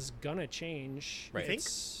 product is gonna change. Right. You think?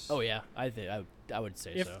 It's- Oh yeah, I would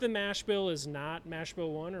say If so. the mash bill is not mash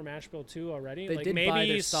bill 1 or mash bill 2 already, They like did maybe buy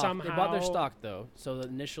their stock. somehow They bought their stock though. So that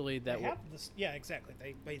initially They that have this, yeah, exactly.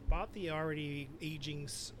 They bought the already aging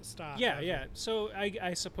stock. Yeah, of yeah. it. So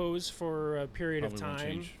I suppose for a period Probably of won't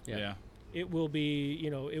time, change. Yeah. Yeah. it will be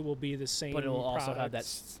it will be the same. but it will also have that.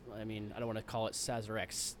 products. I mean, I don't want to call it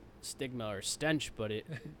Sazerac stigma or stench, but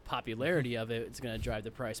popularity of it, it's going to drive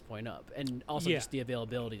the price point up, and also Yeah. just the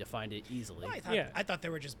availability to find it easily. Well, Yeah. I thought they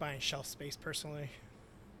were just buying shelf space personally.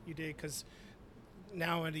 You did, because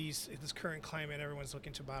now in this current climate, everyone's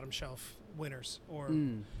looking to bottom shelf winners, or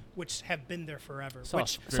Mm. which have been there forever. Saw,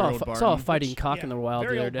 which saw, Very a, old saw a Barton. fighting which- cock yeah, in the wild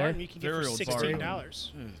very the other old day. Barton you can get Very for old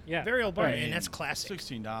 $16. Yeah. Very old Barton, Right. and that's classic.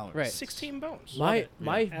 $16. Right. 16 bones. Love My it.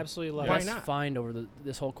 my Absolutely love Why best it. not? find over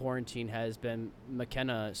this whole quarantine has been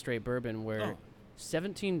McKenna straight bourbon, where Oh.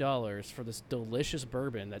 $17 for this delicious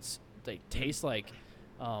bourbon they taste like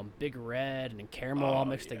Big Red and caramel all Oh,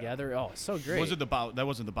 mixed yeah. together. Oh, it's so great. Was it that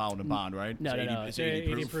wasn't the bottle and bond, right? No, It's no, no. It's The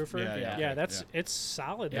 80 proof. Yeah, Yeah. yeah. That's it's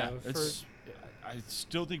solid Yeah, though. it's. I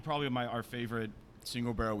still think probably our favorite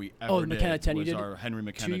single barrel we ever Oh, the did McKenna 10 you was did our Henry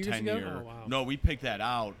McKenna years 10 ago? year. Oh, wow. No, we picked that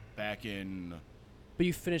out back in. But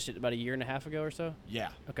you finished it about a year and a half ago or so. Yeah.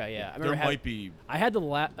 Okay, yeah. I There remember might be. I had the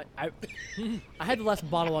I had the last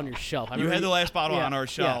bottle on your shelf. I You remember had the last bottle yeah, on our yeah,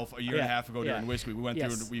 shelf a year and a yeah, half ago during yeah. whiskey. We went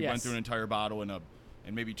Yes, through yes. an entire bottle in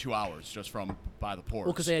maybe 2 hours just from by the pores.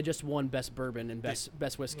 Well, because they had just won best bourbon and best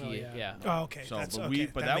whiskey. Oh, yeah. yeah. Oh, okay. So, that's, but okay.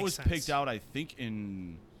 that makes was sense. picked out I think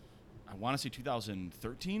in I want to say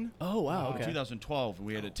 2013. Oh wow. Or Okay. 2012. And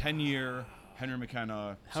we had a 10-year Henry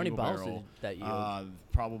McKenna. How many single bottles barrel. did that yield?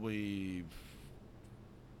 Probably,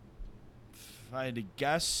 if I had to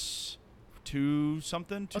guess,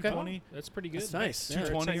 220. That's pretty good. That's nice. Yeah.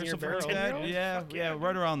 220 or 10-year something barrel. like that. 10-year-old? Yeah, Fuck yeah, yeah,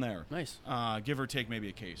 right around there. Nice. Give or take maybe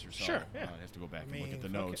a case or so. Sure, yeah. I have to go back I and look at the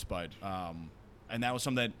mean, fuck notes, but and that was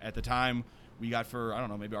something that at the time we got for I don't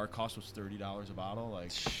know, maybe our cost was $30 a bottle, like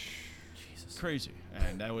Jesus. crazy,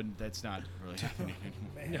 and that's not really happening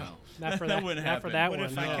anymore. Man. No, not for that. wouldn't Not for happen. that What one.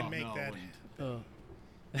 if I no. could make that? Oh.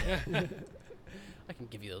 I can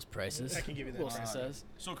give you those prices. I can give you that. Wilson says.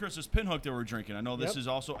 So Chris, this Pinhook that we're drinking, I know this Yep. is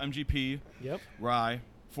also MGP Yep. rye,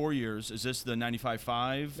 4 years. Is this the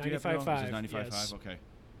 95.5? 95.5, 95.5. yes. Okay,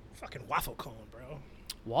 Fucking waffle cone, bro.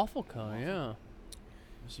 Waffle cone, yeah.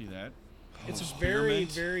 I see that. It's Oh, very,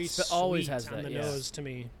 spearmint. very Spe- sweet always has on that, the yeah. nose to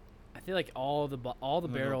me. I feel like all the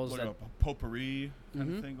barrels like that a potpourri kind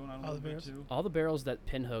Mhm. of thing going on a All little the bit barrels? too. all the barrels that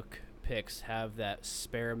Pinhook picks have that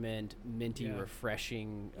spearmint, minty, Yeah.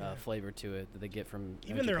 refreshing Yeah. flavor to it that they get from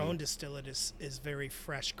Even their MGP. own distillate is very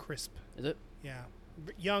fresh, crisp. Is it? Yeah,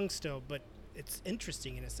 young still, but it's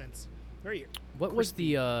interesting in a sense. Very What was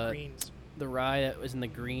crispy the greens. the rye that was in the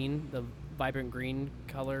green, the vibrant green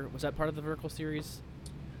color? Was that part of the Vertical series?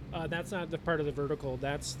 That's not the part of the vertical.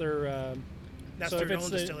 That's their. That's so their if it's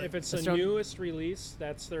own the, distillate. if it's That's the their own- newest release,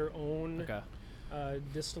 that's their own Okay.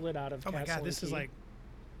 distillate out of. Oh my Castle god, this and is Key. like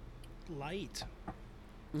light.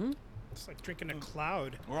 Mm-hmm. It's like drinking a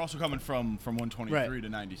cloud. We're also coming from 123 Right. to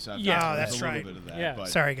 97. Yeah. so Oh, there's that's a little right. Bit of that, Yeah. but,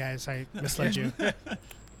 Sorry, guys, I misled you.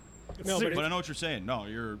 No, but but I know what you're saying. No,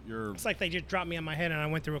 you're. It's like they just dropped me on my head and I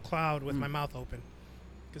went through a cloud with Mm. my mouth open,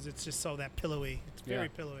 because it's just so that pillowy. It's very Yeah.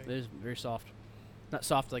 pillowy. It is very soft. Not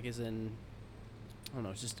soft like as in I don't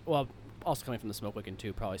know. It's just also coming from the smoke wagon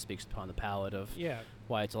too probably speaks upon the palate of Yeah,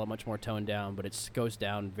 why it's a lot much more toned down, but it goes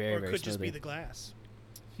down very Or it very could just be smoothly. the glass.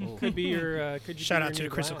 could be your Shout out to the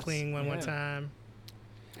Crystal glass. Clean one Yeah. time.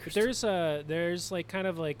 But there's like kind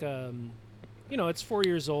of like it's 4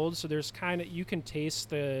 years old, so there's kind of you can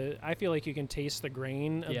taste I feel like you can taste the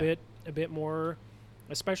grain Yeah. a bit more,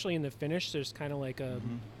 especially in the finish. There's kind of like a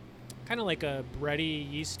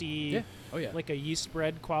bready, yeasty, Yeah. Oh yeah. like a yeast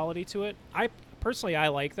bread quality to it. I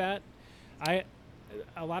like that.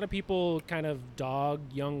 A lot of people kind of dog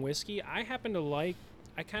young whiskey. I kind of like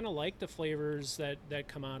the flavors that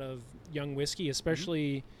come out of young whiskey,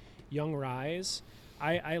 especially young rye.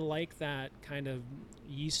 I like that kind of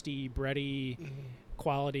yeasty, bready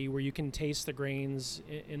quality where you can taste the grains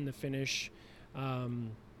in the finish.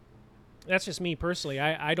 That's just me personally.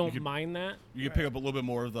 I don't mind that. You can pick up a little bit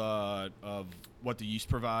more of what the yeast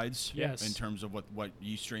provides. Yes. In terms of what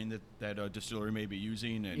yeast strain that distillery may be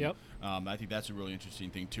using, and Yep. I think that's a really interesting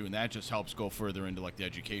thing too, and that just helps go further into like the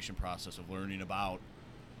education process of learning about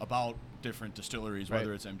different distilleries, Right.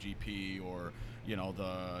 whether it's MGP or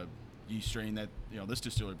the yeast strain that this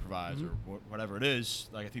distillery provides or whatever it is.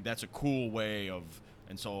 Like I think that's a cool way of,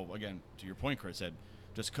 and so again to your point, Chris, that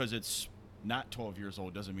just because it's not 12 years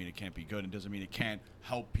old doesn't mean it can't be good, and doesn't mean it can't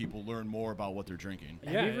help people learn more about what they're drinking.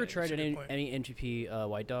 Have Yeah, you ever it's tried a good any point. MGP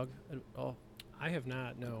White Dog at all? I have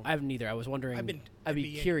not. No. I haven't either. I was wondering. I'd be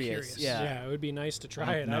be curious. curious. Yeah. Yeah, it would be nice to try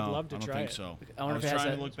I it. don't- I'd no, love to I don't try think it. so. I wonder was if it has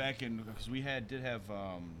trying to that- look back because we did have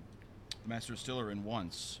Master Distiller in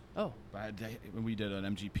once. Oh. When we did an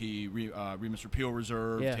MGP Remus Repeal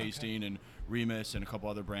Reserve Yeah. tasting and Remus and a couple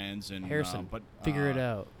other brands and Harrison, but figure it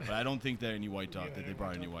out. But I don't think that any White Dog that they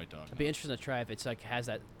brought any White Dog. It'd be interesting to try if it's like has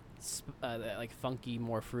that, that like funky,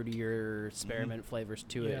 more fruitier spearmint flavors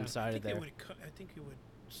to it Yeah. inside of there.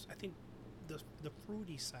 I think the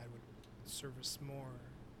fruity side would service more,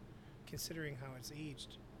 considering how it's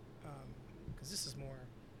aged, because this is more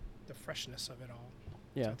the freshness of it all.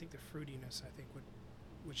 Yeah. So I think the fruitiness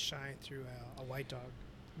would shine through a white dog.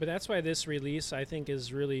 But that's why this release I think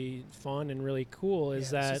is really fun and really cool.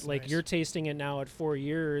 Is Yeah, this that is like nice. you're tasting it now at 4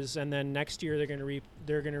 years, and then next year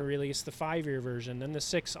they're gonna release the 5-year version, then the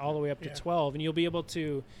 6 all the way up to Yeah. 12, and you'll be able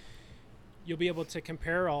to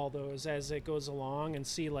compare all those as it goes along and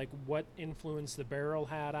see like what influence the barrel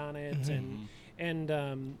had on it, Mhm. and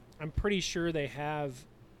I'm pretty sure they have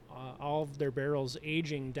all of their barrels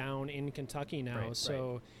aging down in Kentucky now. Right,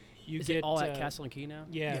 so you Is get it all at Castle and Key now?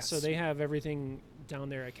 Yeah, so Yes. they have everything down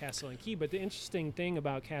there at Castle and Key. But the interesting thing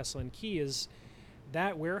about Castle and Key is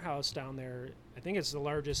that warehouse down there, I think it's the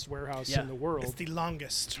largest warehouse Yeah. in the world. It's the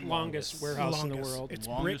longest longest warehouse in the Longest. world. It's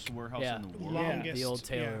longest brick. warehouse Yeah. in the world. Yeah. Longest, The old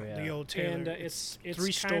Taylor, yeah. the old Taylor. And it's 3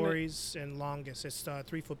 kinda- stories and longest. It's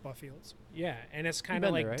 3 football fields. Yeah, and it's kind been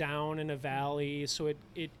of there, like right? down in a valley, so it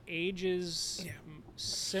ages Yeah.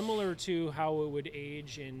 similar to how it would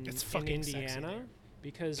age in It's fucking sexy Indiana, there.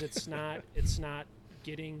 because it's not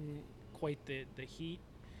getting quite the heat.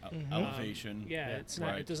 Mhm. Elevation. Yeah, Yeah. it's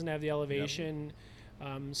not. Right. It doesn't have the elevation.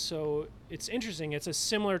 So it's interesting. It's a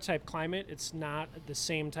similar type climate. It's not the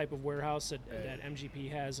same type of warehouse that MGP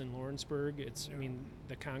has in Lawrenceburg. I mean,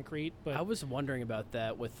 the concrete. But I was wondering about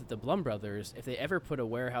that with the Blum Brothers, if they ever put a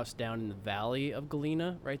warehouse down in the valley of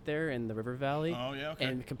Galena, right there in the River Valley, Oh yeah. Okay.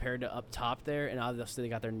 and compared to up top there, and obviously they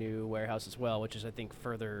got their new warehouse as well, which is I think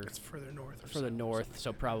further It's further north. Or further south or north, something so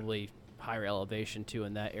like that. probably higher elevation too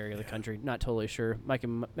in that area of the Yeah. country. Not totally sure. Mike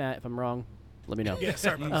and Matt, if I'm wrong, let me know. Yeah,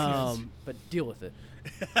 sorry about that. But deal with it.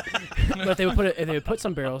 But if they would put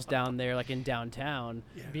some barrels down there, like in downtown,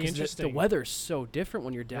 Yeah. Be 'cause interesting. The weather's so different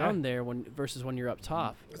when you're down Yeah. there versus when you're up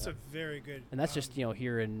top, That's a very good. and that's just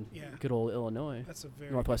here in yeah. good old Illinois. That's a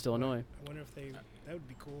very Northwest good point. Illinois. I wonder if that would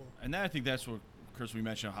be cool. And then I think that's what Chris we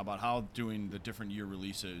mentioned about how doing the different year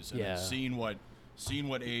releases and then Yeah. seeing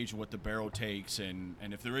what age, what the barrel takes, and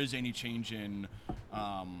if there is any change in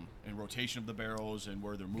rotation of the barrels and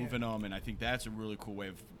where they're moving them, and I think that's a really cool way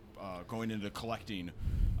of going into collecting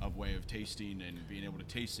of way of tasting and being able to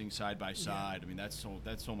taste things side by side. I mean that's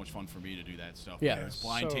so much fun for me to do that stuff. Yeah. Whether it's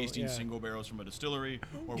blind So, tasting yeah. single barrels from a distillery,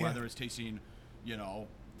 or Yeah. whether it's tasting,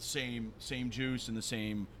 same juice and the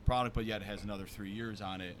same product, but yet it has another 3 years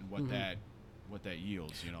on it, and what that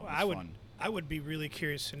yields. Well, it's fun. I would be really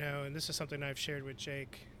curious to know, and this is something I've shared with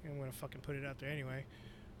Jake. I'm gonna fucking put it out there anyway.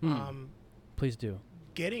 Please do.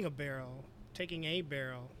 Getting a barrel, taking a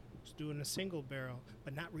barrel, doing a single barrel,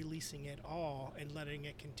 but not releasing it all and letting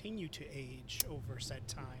it continue to age over said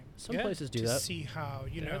time. Some Yeah. places do to that. see how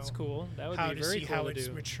that's cool. That would how be to very see cool how to it's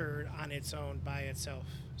do. matured on its own by itself,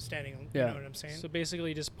 standing. Yeah. You know what I'm saying? So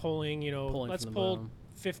basically, just pulling. Pulling Let's from the pull bottom.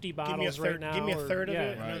 50 give me a bottles third. right now. Give me a or- third of yeah,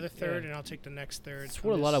 it, Right. another third, Yeah. and I'll take the next third. It's I'm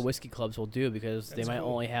what a lot of just- whiskey clubs will do because they That's might cool.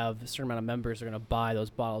 only have a certain amount of members that are going to buy those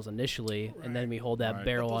bottles initially, and then Right. we hold that Right. But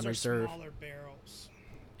barrel those on are reserve. smaller barrels.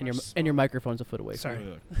 And Are your small- microphone's a foot away. Sorry.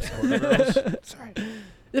 Sorry.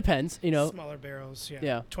 Depends, you know. Smaller barrels, yeah.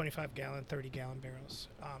 Yeah. 25-gallon, 30-gallon barrels.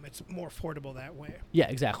 It's more affordable that way. Yeah,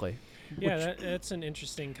 exactly. Yeah, that's an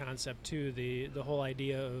interesting concept too. The whole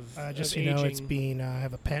idea of Just of so you know, it's aging. being I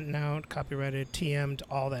have a patent out, copyrighted, TM'd,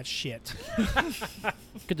 all that shit.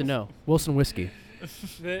 Good to know. Wilson whiskey.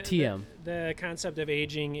 the, TM. The concept of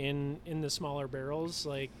aging in the smaller barrels,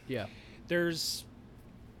 like Yeah. there's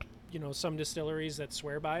some distilleries that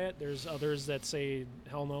swear by it. There's others that say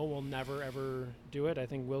hell no, we'll never ever do it. I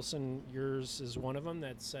think Wilson, yours is one of them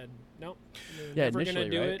that said no, we're Yeah, never gonna initially,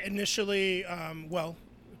 do right? it. Initially, well,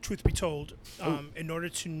 truth be told, in order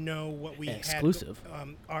to know what we Exclusive.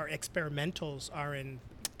 had, our experimentals are in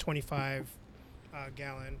 25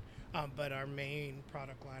 gallon, but our main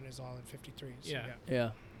product line is all in 53. So Yeah. Yeah.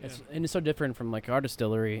 And it's so different from like our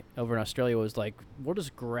distillery over in Australia was like we'll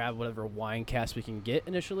just grab whatever wine cask we can get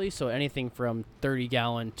initially. So anything from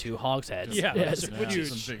 30-gallon to hogsheads. Yeah, yeah, those are huge.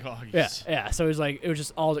 Some big hogs. yeah. So it was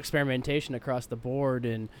just all experimentation across the board.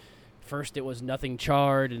 And first it was nothing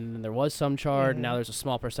charred, and then there was some charred. And now there's a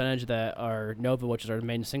small percentage that our Nova, which is our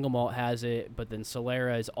main single malt, has it. But then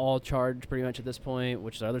Solera is all charred pretty much at this point,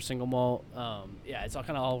 which is our other single malt. Yeah, it's all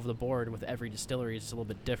kind of all over the board with every distillery. It's a little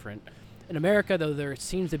bit different. In America, though, there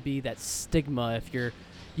seems to be that stigma. If you're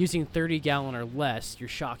using 30-gallon or less, you're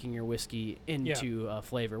shocking your whiskey into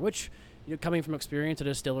flavor, which, coming from experience at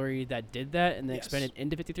a distillery that did that and then Yes. expanded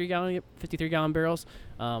into 53-gallon barrels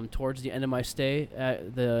towards the end of my stay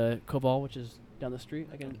at the Koval, which is down the street.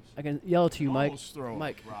 I can yell it to you, Mike. Almost throw a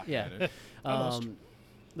Mike, rock yeah. at it. Almost.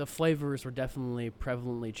 The flavors were definitely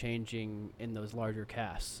prevalently changing in those larger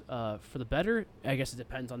casks. For the better, I guess it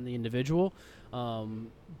depends on the individual.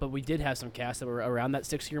 But we did have some casks that were around that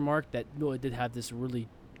 6-year mark that really did have this really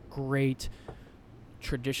great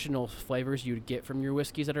traditional flavors you'd get from your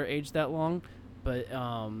whiskeys that are aged that long. But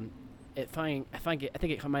I think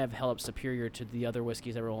it might have held up superior to the other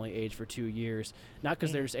whiskeys that were only aged for 2 years. Not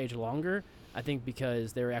because they're just aged longer. I think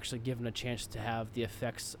because they were actually given a chance to have the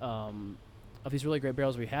effects of these really great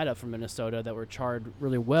barrels we had up from Minnesota that were charred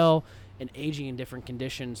really well and aging in different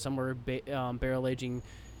conditions. Some were barrel aging,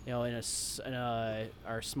 in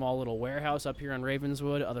our small little warehouse up here on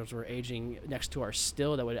Ravenswood. Others were aging next to our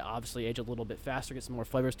still that would obviously age a little bit faster, get some more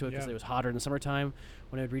flavors to it because Yeah. it was hotter in the summertime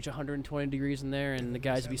when it would reach 120 degrees in there and the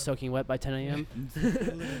guys would be soaking wet by 10 a.m.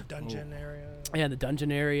 Little dungeon area. Yeah, the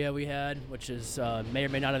dungeon area we had, which is may or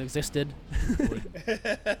may not have existed.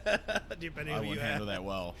 Depending I on who wouldn't you handle have. that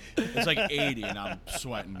well. It's like 80 and I'm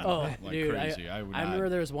sweating like dude, crazy. I would I not. remember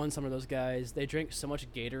there was some of those guys. They drank so much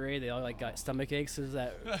Gatorade, they all got stomach aches. Is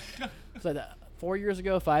that 4 years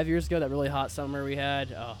ago, 5 years ago? That really hot summer we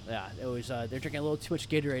had. Oh yeah, it was. They're drinking a little too much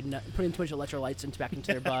Gatorade, and putting too much electrolytes back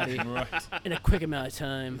into their body Right. in a quick amount of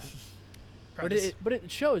time. Probably But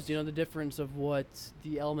it shows, the difference of what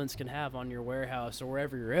the elements can have on your warehouse or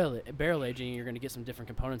wherever you're barrel aging. You're going to get some different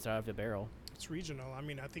components out of the barrel. it's regional. I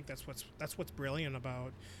mean, I think that's what's brilliant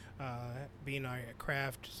about being a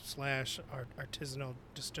craft / artisanal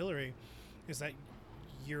distillery, is that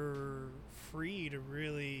you're free to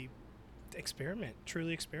really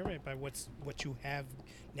truly experiment by what you have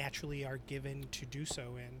naturally are given to do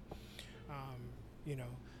so. And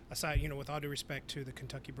aside, with all due respect to the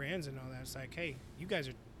Kentucky brands and all that, it's like, hey, you guys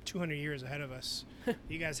are 200 years ahead of us.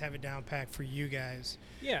 You guys have it down packed for you guys.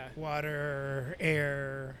 Yeah, Water,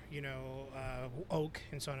 air, oak,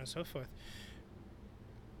 and so on and so forth.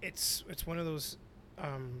 It's one of those.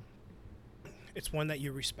 It's one that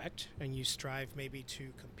you respect and you strive maybe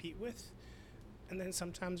to compete with, and then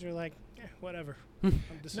sometimes you're like, whatever.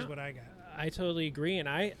 This No. is what I got. I totally agree, and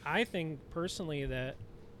I think personally that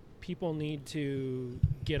people need to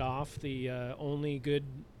get off the only good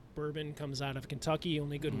bourbon comes out of Kentucky,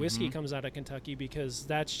 only good whiskey comes out of Kentucky, because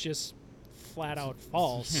that's just flat out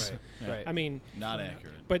false. Right. I mean, Not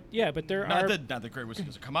accurate. but there Not are the great whiskey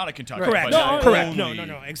doesn't come out of Kentucky. Correct. but No, the correct. No,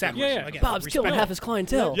 only- exactly. Yeah, yeah. Again, Bob's killing respect- half his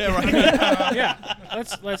clientele. Yeah, right. yeah.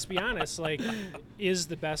 Let's be honest. Like, is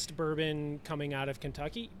the best bourbon coming out of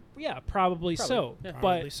Kentucky? Yeah, probably so. Yeah.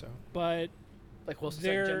 Probably so. But Like Wilson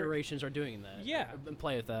There- said, generations are doing that. Yeah. And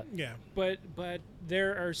play with that. Yeah. but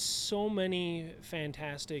there are so many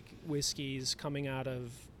fantastic whiskeys coming out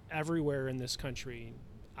of everywhere in this country,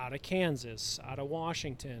 out of Kansas, out of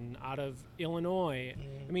Washington, out of Illinois.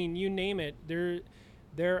 I mean, you name it. There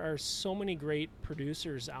are so many great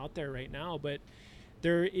producers out there right now, but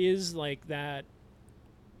there is like that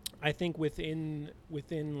I think within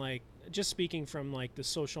like, just speaking from like the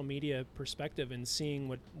social media perspective and seeing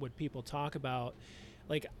what people talk about,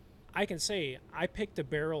 like, I can say I picked a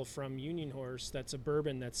barrel from Union Horse that's a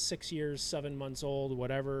bourbon that's 6 years, 7 months old,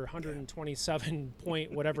 whatever, 127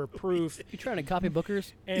 point whatever proof. You trying to copy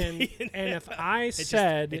Booker's? And if I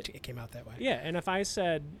said it came out that way. yeah, and if I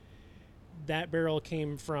said that barrel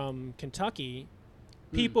came from Kentucky,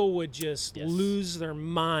 people would just Yes. lose their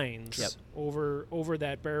minds Yep. over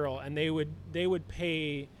that barrel, and they would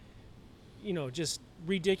pay, just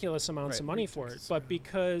ridiculous amounts of money for it. But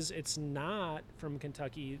because it's not from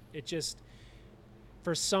Kentucky, it just,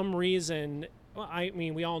 for some reason, well, I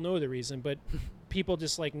mean, we all know the reason, but people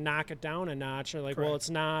just like knock it down a notch. Or like, well, Correct. it's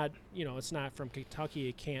not, it's not from Kentucky.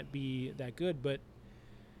 It can't be that good. But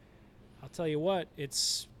I'll tell you what,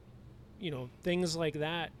 it's, things like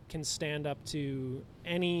that can stand up to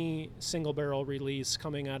any single barrel release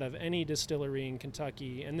coming out of any distillery in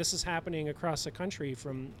Kentucky. And this is happening across the country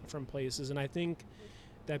from places. And I think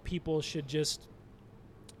that people should just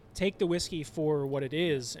take the whiskey for what it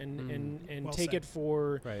is and Well take said. it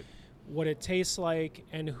for Right. what it tastes like,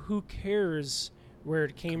 and who cares where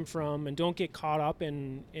it came from, and don't get caught up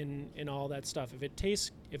in all that stuff. If it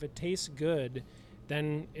tastes good,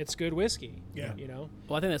 then it's good whiskey. Yeah.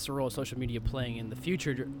 Well, I think that's the role of social media playing in the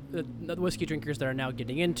future. The whiskey drinkers that are now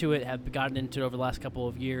getting into it have gotten into it over the last couple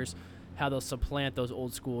of years, how they'll supplant those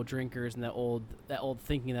old school drinkers and that old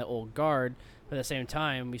thinking, that old guard. But at the same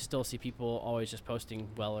time, we still see people always just posting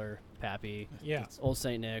Weller, Pappy, Yeah. Old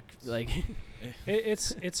Saint Nick, like.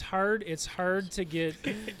 It's hard to get.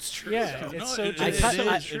 It's true. Yeah, though. it's so it true. is.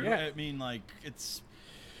 I- yeah. I mean, like, it's.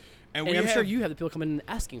 And I'm sure you have the people coming in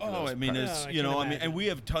asking for Oh, those. I mean, products. it's, I you can know, I mean, imagine. and we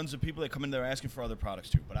have tons of people that come in there asking for other products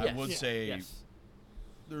too. But I Yes. would Yeah. say Yes.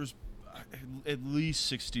 there's at least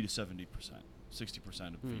 60 to 70%,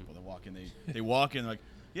 60% of people that walk in, they walk in like,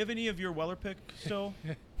 you have any of your Weller pick still?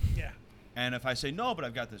 Yeah. And if I say no, but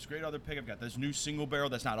I've got this great other pick, I've got this new single barrel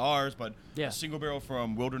that's not ours, but Yeah. a single barrel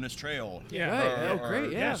from Wilderness Trail. Yeah. Right. Oh,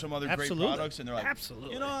 great, yeah. Some other Absolutely. great products, and they're like,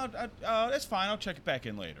 Absolutely. that's fine. I'll check it back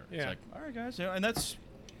in later. Yeah. It's like, all right, guys, and that's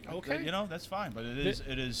Okay. that's fine. But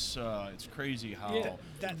it's crazy how Yeah.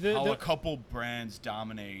 how The- a couple brands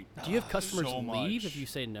dominate. Do you have customers so leave much. if you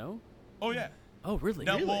say no? Oh yeah. Oh, really?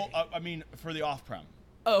 Now, well, I mean, for the off-prem.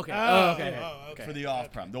 Oh, okay. Oh, okay. okay. For the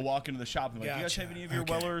off-prem, they'll walk into the shop and be like, "Do you guys Gotcha. have any of your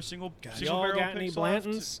Okay. Weller single single Y'all barrel got any picks left?"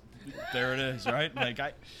 Blantons? There it is, right? Like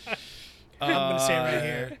I'm gonna say it right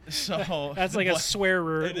here. So That's like a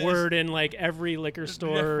swear It is. word in like every liquor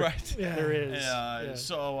store right. there is. Yeah.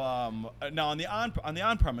 So now on the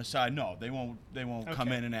on-premise side, no, they won't come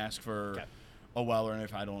Okay. in and ask for Okay. a Weller, and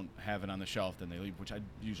if I don't have it on the shelf, then they leave, which I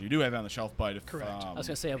usually do have it on the shelf. But if Correct. I was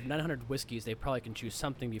gonna say of 900 whiskeys, they probably can choose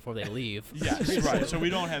something before they leave. yes, right. So we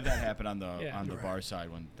don't have that happen on the Yeah. on the bar side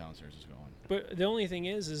when downstairs is going. But the only thing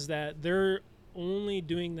is that they're only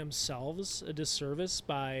doing themselves a disservice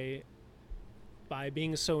by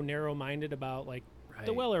being so narrow-minded about like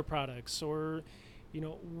the Right. Weller products or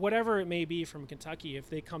whatever it may be from Kentucky. If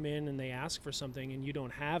they come in and they ask for something and you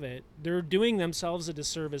don't have it, they're doing themselves a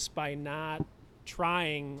disservice by not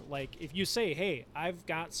trying. Like if you say, hey, I've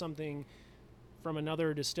got something from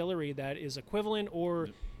another distillery that is equivalent or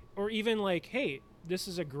even like, hey, this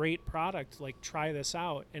is a great product, like try this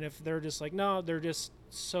out. And if they're just like, no, they're just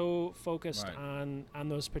so focused Right. on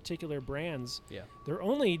those particular brands, Yeah. they're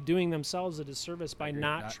only doing themselves a disservice by Agreed.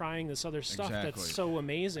 not That- trying this other stuff Exactly. that's so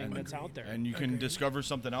amazing And- that's out there. And you can Agreed. discover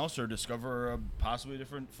something else, or discover possibly a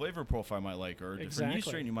different flavor profile you might like, or a different yeast Exactly.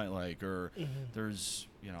 strain you might like, or there's,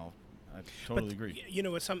 I totally agree. You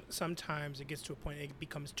know what? Sometimes it gets to a point it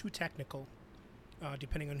becomes too technical,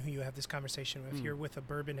 depending on who you have this conversation with. If you're with a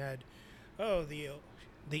bourbon head, oh the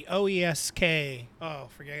OESK, oh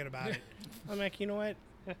forget about it. I'm like, you know what?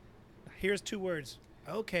 Here's 2 words.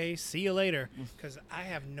 Okay, see you later. Because I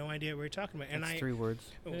have no idea what you're talking about. And That's 3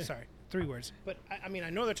 words. Oh, sorry, 3 words. But I mean,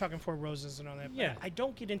 I know they're talking 4 roses and all that. Yeah. But I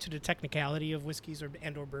don't get into the technicality of whiskeys or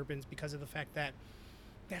bourbons because of the fact that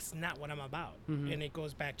that's not what I'm about. And it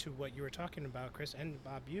goes back to what you were talking about, Chris, and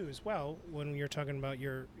Bob, you as well, when you're talking about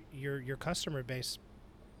your customer base.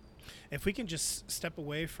 If we can just step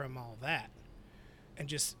away from all that and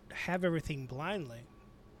just have everything blindly,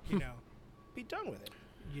 be done with it.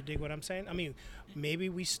 You dig what I'm saying? I mean, maybe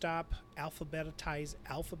we stop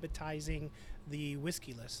alphabetizing the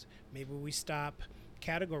whiskey list. Maybe we stop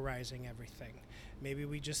categorizing everything. Maybe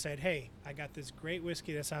we just said, hey, I got this great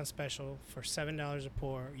whiskey that's on special for $7 a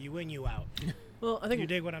pour. You in, you out. Well, I think You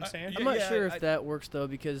dig what I'm saying? I'm not Yeah, sure I- if that works though,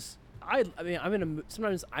 because I mean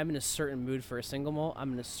sometimes I'm in a certain mood for a single malt.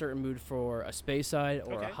 I'm in a certain mood for a Speyside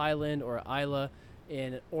or a Okay. Highland or a Isla,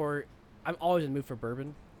 or I'm always in the mood for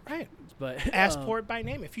bourbon. Right. But Ask for it by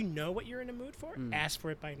name. If you know what you're in the mood for, ask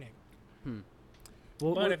for it by name.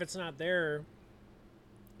 But if it's not there,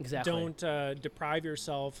 exactly. don't deprive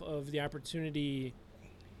yourself of the opportunity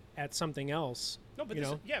at something else. No, but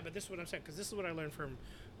this is what I'm saying, because this is what I learned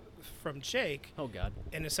from Jake. Oh God.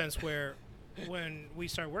 In a sense where when we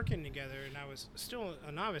started working together and I was still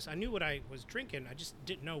a novice, I knew what I was drinking. I just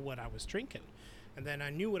didn't know what I was drinking. And then I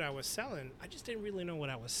knew what I was selling. I just didn't really know what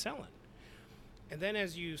I was selling. And then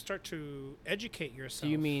as you start to educate yourself. So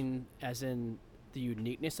you mean as in the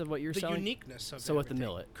uniqueness of what you're selling? The uniqueness of So with the everything.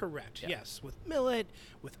 millet. Correct. Yeah. Yes. With millet,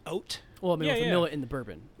 with oat, Well, I mean, Yeah, with the yeah. millet in the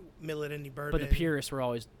bourbon. millet in the bourbon. But the purists were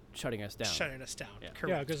always shutting us down. shutting us down. Yeah. Yeah,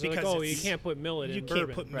 Correct. because they're like, oh, you it's- can't put millet you in can't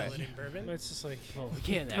bourbon. put millet Right. in bourbon. It's just like, Well, we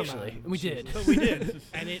can Come actually. on, And we did. But we did,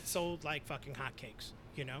 and it sold like fucking hotcakes,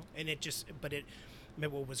 you know. And it just, but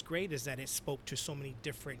what was great is that it spoke to so many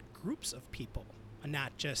different groups of people,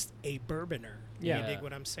 not just a bourboner. Yeah. You dig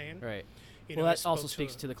what I'm saying? Right. You Well, know, it that also spoke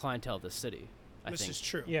speaks to the clientele of the city. I This think. is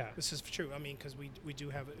true. Yeah. This is true. I mean, because we do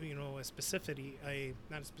have a specificity,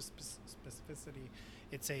 not a specificity.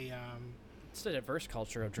 It's a It's a diverse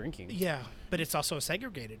culture of drinking. yeah, but it's also a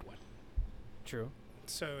segregated one. True.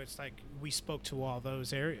 So it's like we spoke to all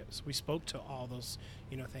those areas. We spoke to all those,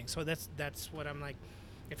 things. So that's what I'm like.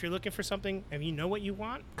 If you're looking for something and you know what you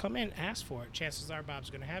want, come in, ask for it. Chances are Bob's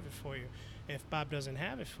going to have it for you. If Bob doesn't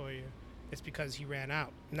have it for you, it's because he ran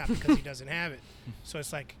out, not because he doesn't have it. So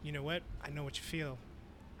it's like, you know what? I know what you feel.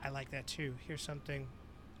 I like that too. Here's something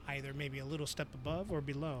either maybe a little step above or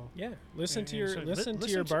below. yeah, listen to And your so listen to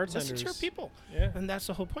listen your bartenders. Listen to your people. Yeah. And that's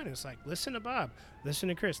the whole point. It's like, listen to Bob, listen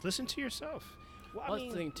to Chris, listen to yourself. Well, Well,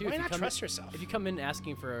 that's the thing too. why if you not come trust in, yourself? If you come in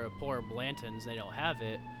asking for a pour of Blanton's and they don't have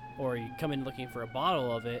it, or you come in looking for a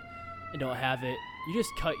bottle of it and don't have it, you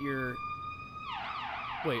just cut your.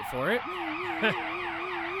 Wait for it.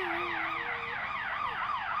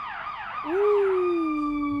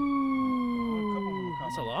 Ooh,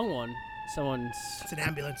 that's a long one. Someone's It's an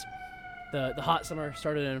ambulance. the hot summer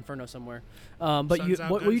started in Inferno somewhere. But Sun's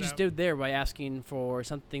out, what you guns just out. did there by asking for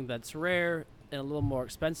something that's rare and a little more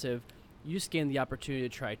expensive, you just gained the opportunity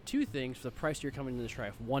to try two things for the price you're coming in to try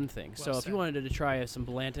one thing. Well So if said. you wanted to try some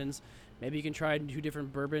Blanton's, maybe you can try two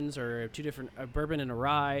different bourbons or a bourbon and a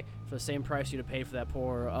rye for the same price you'd have paid for that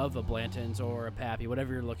pour of a Blanton's or a Pappy,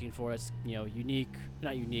 whatever you're looking for. It's unique,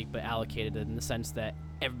 not unique, but allocated in the sense that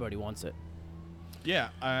everybody wants it. Yeah,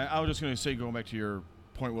 I was just going to say, going back to your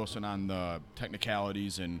point, Wilson, on the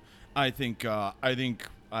technicalities, and I think I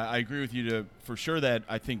agree with you for sure that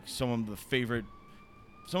I think some of the favorite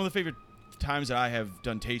times that I have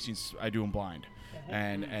done tastings, I do them blind,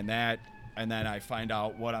 and then I find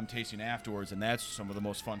out what I'm tasting afterwards, and that's some of the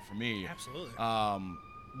most fun for me. Absolutely.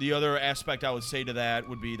 The other aspect I would say to that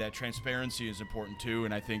would be that transparency is important too,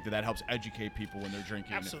 and I think that helps educate people when they're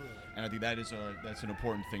drinking. Absolutely. And I think that's an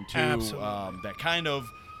important thing too. Absolutely. That kind of,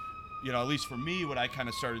 at least for me, what I kind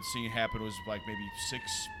of started seeing happen was like maybe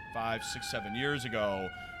 5, 6, 7 years ago,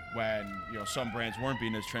 when some brands weren't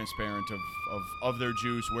being as transparent of their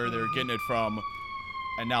juice, where they're getting it from,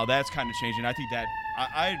 and now that's kind of changing. I think that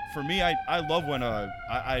I love when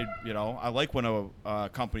I like when a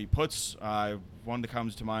company puts one that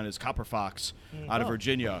comes to mind is Copper Fox out of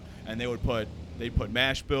Virginia, and they'd put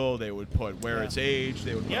mash bill, they would put where it's aged,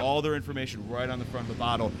 they would put Yep. all their information right on the front of the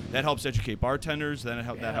bottle. That helps educate bartenders, that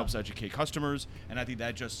helps educate customers, and I think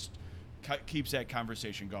that just keeps that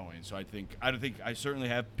conversation going. So I certainly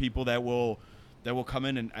have people that will come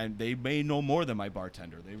in and they may know more than my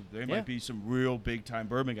bartender. They Yeah. might be some real big time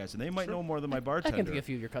bourbon guys, and they might know more than my I bartender. can think of a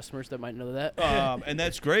few of your customers that might know that. And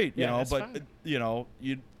that's great, Yeah, that's but fine.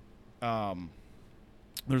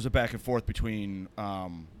 there's a back and forth between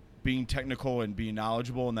being technical and being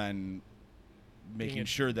knowledgeable, and then making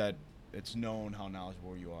sure that it's known how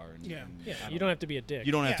knowledgeable you are. And, Yeah. and Yeah, I you don't have to be a dick.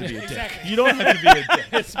 You don't have to Yeah, be a dick. exactly. You don't have to be a dick.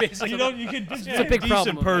 It's basically You can just It's a be big a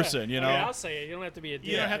problem. decent person. You know. I mean, I'll say it. You don't have to be a dick.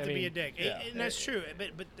 You don't have I to be mean, a dick, yeah. and that's true.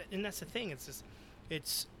 And that's the thing. It's just,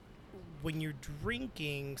 it's when you're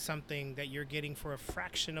drinking something that you're getting for a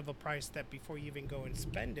fraction of a price that before you even go and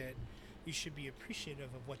spend it, you should be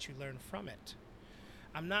appreciative of what you learn from it.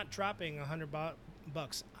 I'm not dropping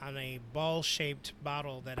 $100 on a ball-shaped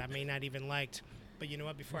bottle that I may not even liked. But you know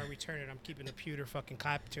what? Before I return it, I'm keeping a pewter fucking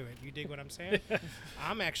cap to it. You dig what I'm saying?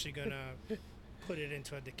 I'm actually gonna put it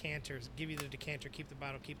into a decanter, give you the decanter, keep the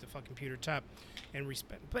bottle, keep the fucking pewter top, and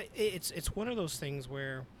respect. But it's one of those things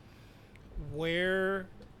where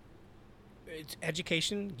it's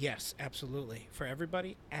education. Yes, absolutely. For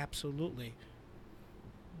everybody, absolutely.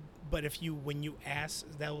 But when you ask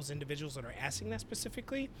those individuals that are asking that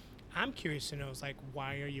specifically, I'm curious to know, it's like,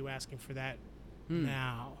 why are you asking for that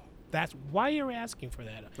now? That's why you're asking for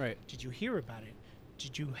that. Right. Did you hear about it?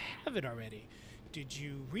 Did you have it already? Did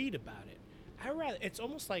you read about it? It's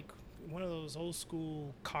almost like one of those old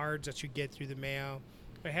school cards that you get through the mail.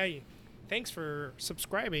 But hey, thanks for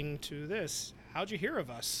subscribing to this. How'd you hear of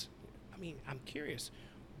us? I mean, I'm curious.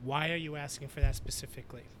 Why are you asking for that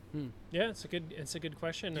specifically? Yeah, it's a good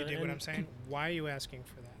question. Do you dig what and I'm saying? Why are you asking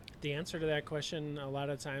for that? The answer to that question a lot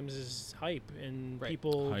of times is hype, and Right.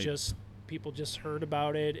 people Hype. just heard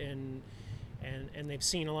about it, and they've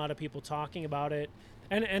seen a lot of people talking about it.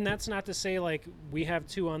 And that's not to say, like, we have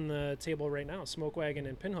two on the table right now, Smoke Wagon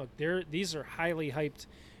and Pinhook. These are highly hyped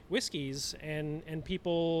whiskeys, and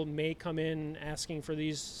people may come in asking for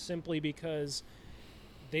these simply because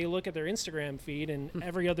they look at their Instagram feed and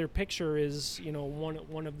every other picture is,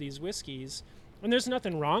 one of these whiskeys. And there's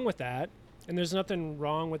nothing wrong with that. And there's nothing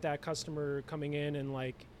wrong with that customer coming in and,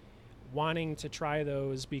 like, wanting to try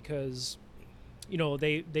those because,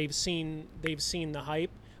 they've seen the hype.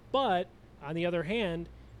 But on the other hand,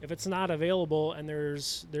 if it's not available and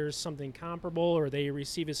there's something comparable, or they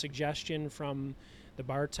receive a suggestion from the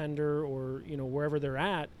bartender or wherever they're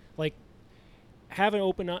at, like, have an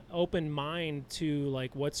open mind to,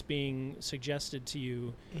 like, what's being suggested to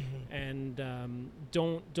you, and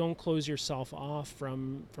don't close yourself off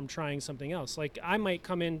from trying something else. Like, I might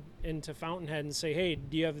come into Fountainhead and say, hey,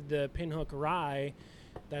 do you have the Pinhook rye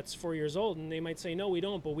that's 4 years old? And they might say, no, we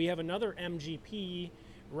don't, but we have another MGP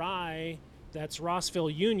rye that's Rossville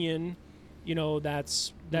Union,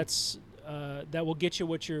 that will get you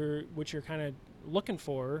what you're kind of looking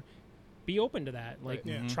for. Be open to that. Like,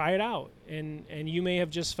 Right. Yeah. try it out, and you may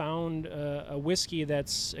have just found a whiskey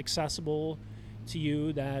that's accessible to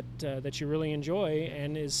you that you really enjoy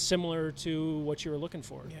and is similar to what you were looking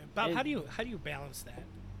for. Yeah, Bob, And- how do you balance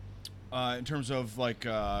that? In terms of like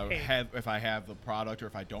if I have the product or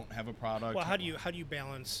if I don't have a product. Well, how do you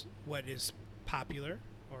balance what is popular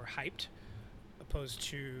or hyped opposed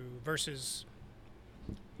to versus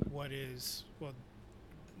what is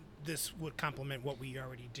this would complement what we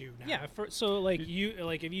already do now. Yeah. So like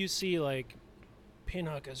if you see like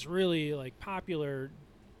Pinhook is really like popular,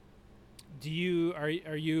 are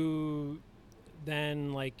you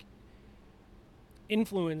then like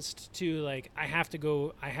influenced to like I have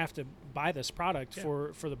to buy this product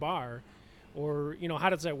for the bar, or how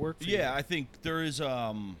does that work for you? Yeah, I think there is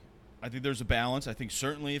I think there's a balance. I think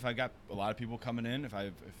certainly if I got a lot of people coming in, if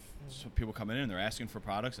some people coming in and they're asking for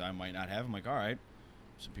products I might not have, I'm like, all right,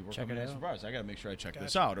 some people are Check coming it in out. surprised. I got to make sure I check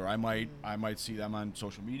this Gotcha. out, or I might see them on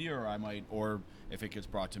social media, or if it gets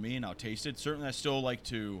brought to me and I'll taste it. Certainly, I still like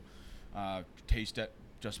to taste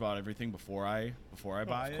just about everything before I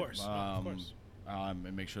buy of it. course. Of course.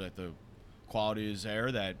 And make sure that the quality is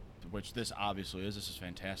there. Which this obviously is. This is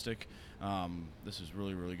fantastic. This is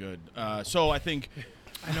really, really good. So I think.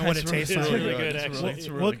 I know what it tastes like. really good, It's actually. It's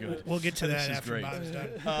really good. We'll get to This that is after great. Bob is done.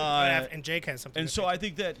 Uh, And Jake has something. And to so say. I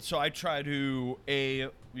think so I try to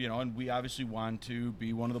and we obviously want to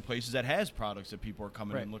be one of the places that has products that people are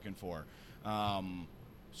coming Right. in looking for.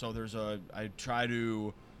 So I try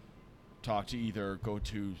to talk to either go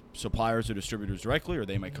to suppliers or distributors directly, or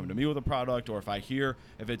they might come to me with a product, or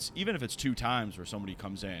if it's 2 times where somebody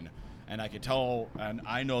comes in and I can tell and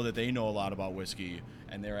I know that they know a lot about whiskey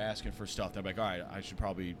and they're asking for stuff, they're like, all right,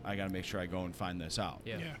 I got to make sure I go and find this out.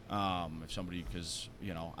 Yeah. If somebody, because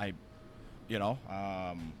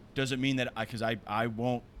doesn't mean that because I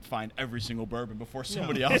won't find every single bourbon before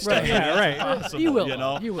somebody else Right. does. Yeah, That's right. impossible, You will. You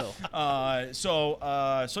know? You will. So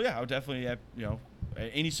yeah, I would definitely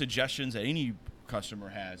any suggestions that any customer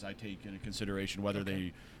has, I take into consideration whether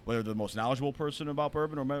they're the most knowledgeable person about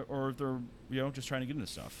bourbon or if they're just trying to get into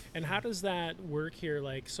stuff. And how does that work here?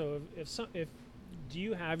 Like, so if do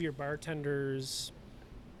you have your bartenders,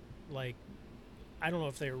 like, I don't know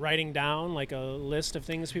if they're writing down like a list of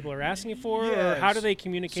things people are asking you for, or how do they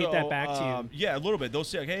communicate that back to you? Yeah, a little bit. They'll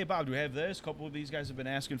say, like, hey, Bob, do we have this? A couple of these guys have been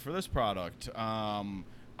asking for this product.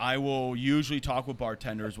 I will usually talk with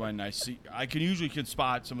bartenders when I can usually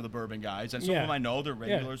spot some of the bourbon guys, and some of them I know, they're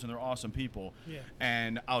regulars and they're awesome people. Yeah.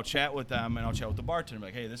 And I'll chat with them, and I'll chat with the bartender,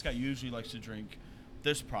 like, hey, this guy usually likes to drink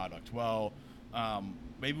this product. Well,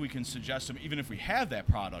 maybe we can suggest them, even if we have that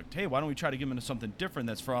product, hey, why don't we try to give them into something different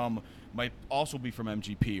might also be from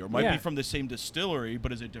MGP, or might be from the same distillery,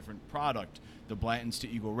 but is a different product. The Blanton's to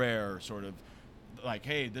Eagle Rare, sort of like,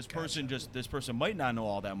 hey, this person might not know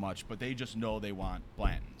all that much, but they just know they want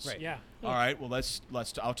Blanton's. Right. Yeah. All right, well,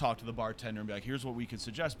 I'll talk to the bartender and be like, here's what we could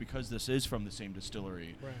suggest because this is from the same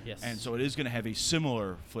distillery. Right. Yes. And so it is going to have a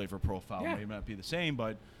similar flavor profile. Yeah. Maybe not be the same,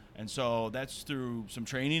 and so that's through some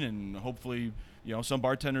training and hopefully some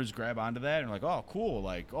bartenders grab onto that and are like, oh, cool.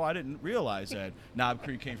 Like, oh, I didn't realize that Knob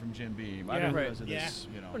Creek came from Jim Beam. I didn't Right. realize that this,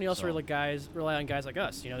 And you also so- rely on guys like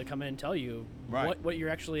us, to come in and tell you Right. what you're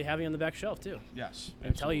actually having on the back shelf too, Yes.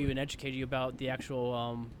 and tell you and educate you about the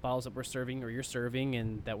actual bottles that we're serving or you're serving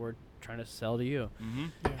and that we're trying to sell to you.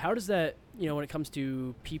 Mm-hmm. How does that, when it comes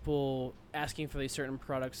to people asking for these certain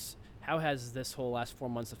products, how has this whole last 4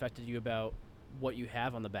 months affected you about what you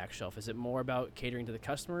have on the back shelf? Is it more about catering to the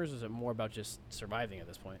customers, or is it more about just surviving at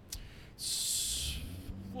this point?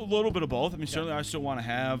 A little bit of both. I mean, certainly I still want to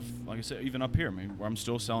have, like I said, even up here. I mean, I'm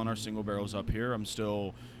still selling our single barrels up here. I'm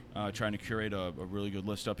still trying to curate a really good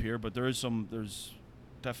list up here. But there's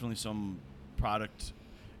definitely some product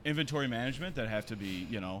inventory management that have to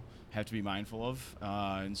be mindful of.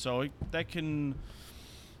 And so that can,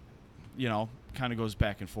 kind of goes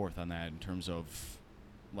back and forth on that in terms of,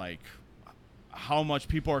 like, how much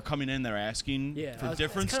people are coming in there asking for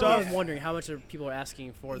different that's kind of what stuff. I'm wondering how much are people are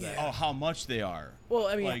asking for that. Oh, how much they are. Well,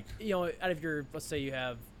 I mean, Like- out of your, let's say you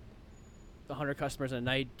have 100 customers a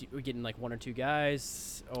night, we're getting like 1 or 2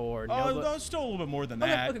 guys, or Oh, no? no, it's still a little bit more than Okay,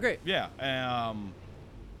 that. okay, great. Yeah.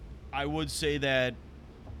 I would say that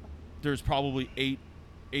there's probably eight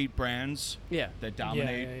brands Yeah, that Yeah,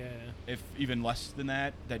 dominate, yeah. if even less than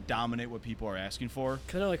that dominate what people are asking for.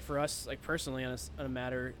 because I know, like for us, like personally on a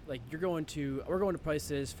matter, like we're going to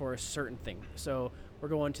places for a certain thing. So we're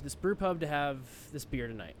going to this brew pub to have this beer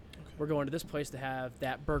tonight. We're going to this place to have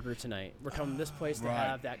that burger tonight. We're coming to this place to Right.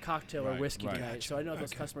 have that cocktail or Right, whiskey right. tonight. So I know those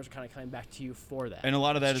Okay. customers are kind of coming back to you for that. And a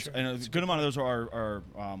lot of that That's is, true. and a That's a good amount of those are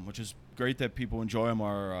which is great that people enjoy them.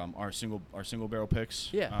 Our single barrel picks.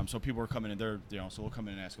 Yeah. So people are coming in. They're so we'll come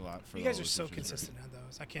in and ask a lot for You guys are those, so which is great. consistent on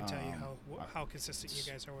those. I can't tell you Um, how consistent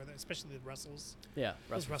you guys are with it, especially the Russells. Yeah,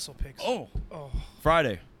 Those Russell picks. Oh, Oh.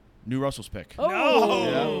 Friday, new Russell's pick. Oh,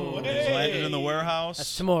 No! Yeah. It's landed in the warehouse.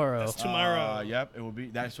 that's tomorrow. That's tomorrow. Yep, it will be.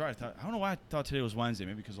 That's right. I don't know why I thought today was Wednesday.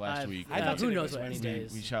 Maybe because last week. I thought who today knows was what any Wednesday. day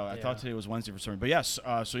is. We shall. I Yeah. thought today was Wednesday for some reason. But yes,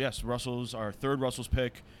 so yes, Russell's our third Russell's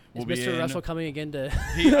pick will Is be Mr. in. Russell coming again to?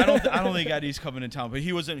 I don't think Eddie's coming in town,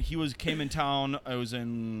 but came in town. It was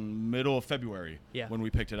in middle of February Yeah. when we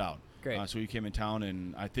picked it out. Great. So he came in town,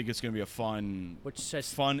 and I think it's going to be a fun, Which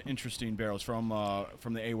says interesting barrels from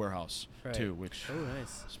the A warehouse Right. too, which Oh,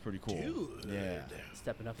 nice. is pretty cool. Dude. Yeah,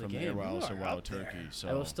 Stepping up the from the A game. warehouse You or are Wild up there. Turkey. So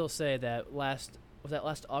I will still say that last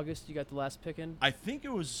August you got the last pick in. I think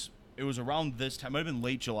it was around this time. It might have been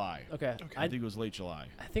late July. Okay. I think it was late July.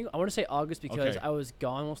 I want to say August because Okay. I was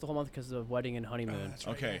gone almost the whole month because of the wedding and honeymoon. That's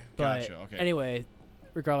right, Okay, yeah. But gotcha. Okay. anyway,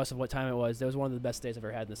 regardless of what time it was one of the best days I've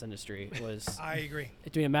ever had in this industry. It was I agree.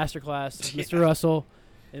 doing a master class with Yeah. Mr. Russell,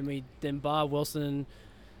 and then Bob Wilson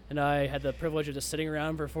and I had the privilege of just sitting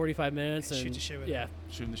around for 45 minutes Shoot and the shit with yeah, him.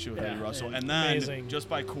 Shooting the shit with Yeah. Eddie Russell, Yeah. and then Amazing. just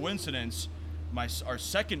by coincidence, our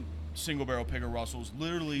second single barrel pick of Russell's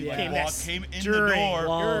literally Yeah. Came came in during- the door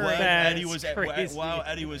Wow. when That's Eddie was crazy. while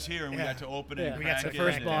Eddie was here, and we Yeah. got to open it. yeah. And We got crack to it, the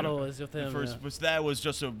first and bottle was with the him. first, yeah. but that was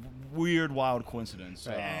just a weird, wild coincidence.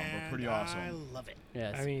 Right. But pretty And awesome. I love it.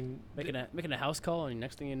 Yeah, I mean, making a house call, and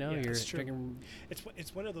next thing you know, Yeah, you're that's true. drinking.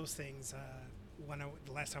 It's one of those things.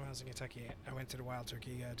 The last time I was in Kentucky, I went to the Wild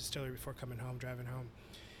Turkey distillery before driving home,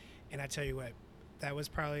 and I tell you what, that was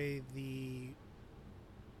probably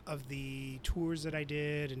of the tours that I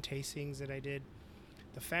did and tastings that I did.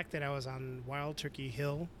 The fact that I was on Wild Turkey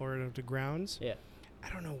Hill or the grounds, Yeah, I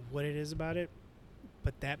don't know what it is about it,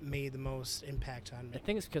 but that made the most impact on I me.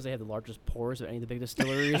 think it's because they have the largest pores of any of the big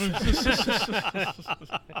distilleries.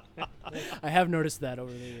 I have noticed that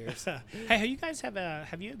over the years. Hey, have you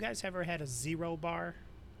guys ever had a zero bar?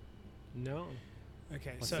 no.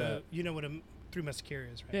 Okay, What's so that? you know what a Three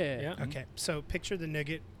Musketeers is, right? Yeah, yeah. Yeah. Okay, so picture the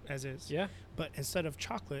nugget as is. Yeah. But instead of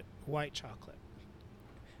chocolate, white chocolate.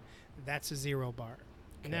 That's a zero bar.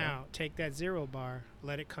 Okay. Now, take that zero bar,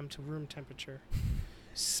 let it come to room temperature.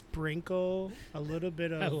 Sprinkle a little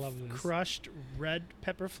bit I of love this. crushed red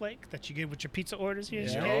pepper flake that you get with your pizza orders here. in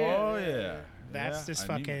Yeah. Chicago. Oh yeah, That's Yeah, this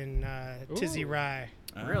I need- fucking tizzy Ooh. rye.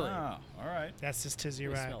 Really? Ah, all right. That's this tizzy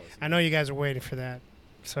Really rye. smell this. I know you guys are waiting for that,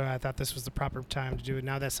 so I thought this was the proper time to do it.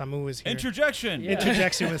 Now that Samu is here, Interjection. Yeah.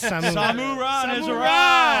 interjection with Samu. Samu Ron has Samu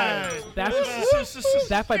arrived.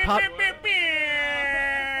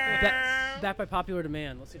 Back by popular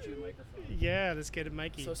demand. Let's get you a microphone. Yeah, let's get it,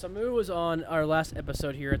 Mikey. So Samu was on our last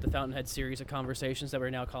episode here at the Fountainhead series of conversations that we're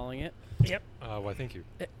now calling it. Yep. Why, thank you.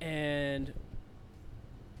 And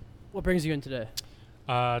what brings you in today?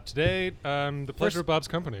 Today, the pleasure of Bob's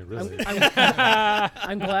company, really.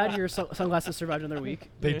 I'm glad your sunglasses survived another week.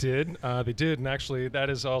 They did, and actually, that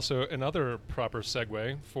is also another proper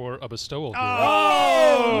segue for a bestowal here.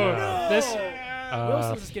 Oh, Yeah. This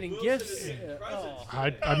Wilson's is getting gifts.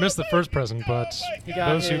 I missed the first present, but He got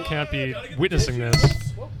those who his- can't be witnessing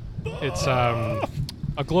this, it's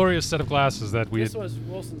a glorious set of glasses that we This had was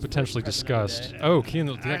Wilson's potentially first present of the discussed. day. Oh, Keen,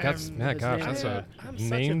 yeah, His gosh, name that's on a it. I'm such a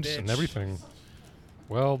named bitch. and everything.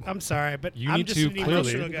 Well, I'm sorry, but You I'm need just to an clearly-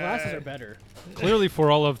 emotional The guy. glasses are better. clearly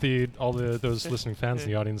for all the those listening fans in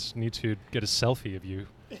the audience need to get a selfie of you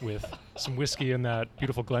with some whiskey and that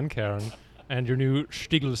beautiful Glencairn and your new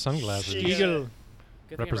Stiegel sunglasses. Stiegel. Eagle. Good thing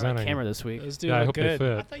I'm on Representing. camera this week. Those do Yeah, I look hope good.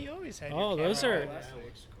 they I fit. thought you always had. Oh, your those camera. are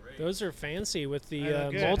those are fancy with the They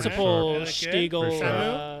look good, multiple huh? They look good. Stiegel For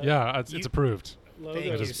sure. Yeah, it's You- approved. logos. Thank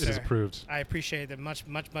It you, is, it is sir. approved. I appreciate it. Much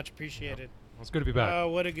appreciated. It's good to be back. Oh,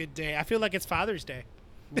 what a good day! I feel like it's Father's Day.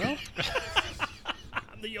 Well,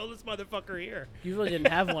 I'm the oldest motherfucker here. you really didn't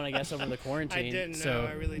have one, I guess, over the quarantine. I didn't So know.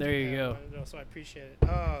 I really there didn't you have go. one, no, so I appreciate it.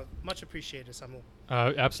 Oh, much appreciated, Samu.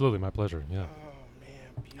 Absolutely, my pleasure. Yeah. Oh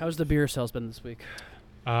man. How's the beer sales been this week?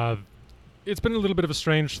 It's been a little bit of a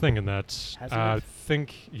strange thing in that Has I it?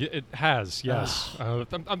 think it has, yes. I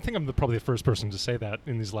think I'm probably the first person to say that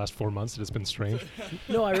in these last 4 months. It has been strange.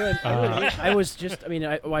 No, I was just. I mean,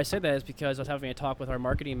 why I say that is because I was having a talk with our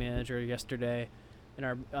marketing manager yesterday in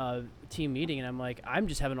our team meeting, and I'm like, I'm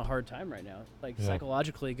just having a hard time right now, like Yeah.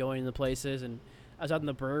 psychologically going into places. And I was out in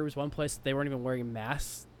the burbs, one place they weren't even wearing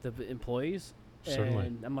masks, the employees. Certainly.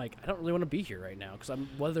 And I'm like, I don't really want to be here right now because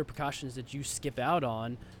what other precautions did you skip out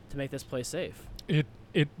on to make this place safe?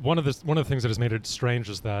 One of the things that has made it strange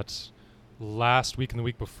is that last week and the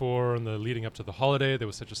week before and the leading up to the holiday, there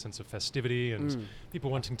was such a sense of festivity and people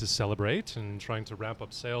wanting to celebrate and trying to ramp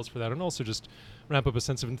up sales for that, and also just ramp up a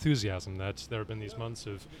sense of enthusiasm that there have been these months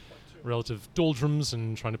of relative doldrums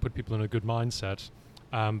and trying to put people in a good mindset.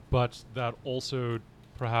 But that also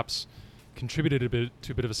perhaps contributed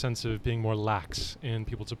to a bit of a sense of being more lax in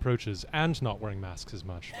people's approaches and not wearing masks as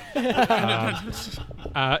much.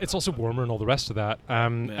 It's also warmer and all the rest of that.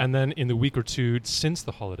 And then in the week or two since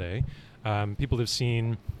the holiday, people have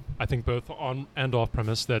seen, I think both on and off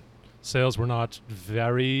premise, that sales were not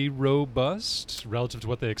very robust relative to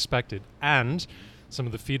what they expected. And some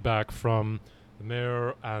of the feedback from the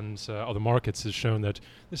mayor and other markets has shown that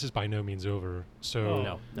this is by no means over. So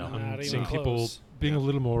No. Not I'm even seeing people close. being a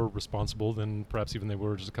little more responsible than perhaps even they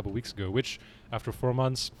were just a couple of weeks ago, which after 4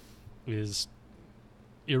 months is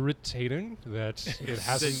irritating that it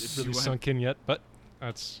hasn't really sunk in yet, but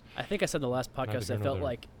that's I think I said in the last Neither podcast here I nor felt there.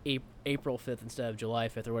 like April 5th instead of July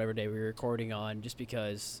 5th or whatever day we were recording on, just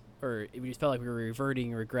because, or we just felt like we were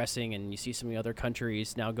reverting, regressing, and you see some of the other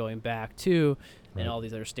countries now going back to, Right. and all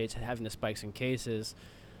these other states having the spikes in cases,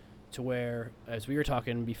 to where, as we were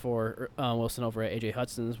talking before, Wilson over at AJ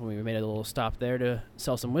Hudson's, when we made a little stop there to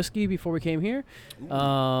sell some whiskey before we came here,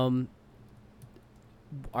 are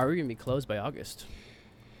we going to be closed by August?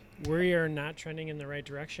 We are not trending in the right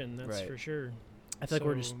direction. That's Right. for sure. I feel like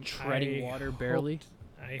we're just So treading I water barely.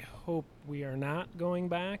 I hope we are not going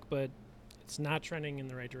back, but it's not trending in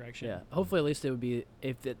the right direction. Yeah, hopefully at least it would be,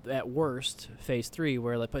 if it, at worst, phase 3,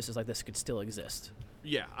 where like places like this could still exist.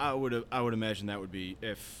 Yeah, I would imagine that would be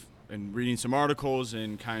if, and reading some articles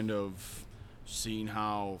and kind of seeing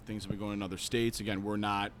how things have been going in other states. Again, we're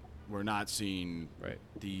not seeing Right.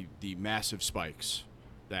 the massive spikes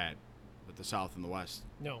that the South and the West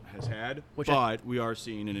No. has had, Which but we are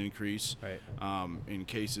seeing an increase Right. in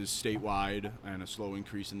cases statewide and a slow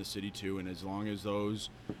increase in the city too. And as long as those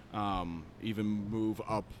even move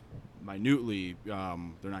up minutely, they're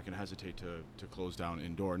not going to hesitate to close down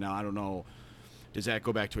indoor. Now, I don't know, does that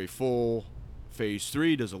go back to a full phase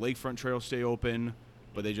 3? Does the lakefront trail stay open,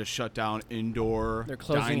 but they just shut down indoor They're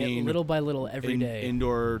closing dining, it little by little every day.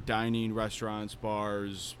 indoor dining, restaurants,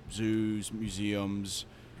 bars, zoos, museums,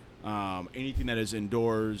 anything that is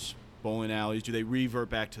indoors, bowling alleys? Do they revert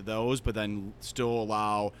back to those, but then still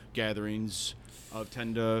allow gatherings of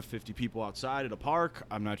 10 to 50 people outside at a park?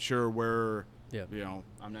 I'm not sure where. Yeah.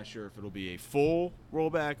 I'm not sure if it'll be a full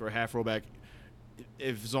rollback or a half rollback.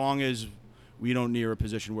 As long as we don't near a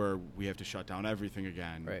position where we have to shut down everything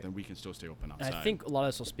again, Right. then we can still stay open And outside. I think a lot of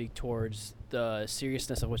this will speak towards the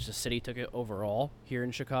seriousness of which the city took it overall here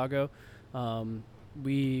in Chicago.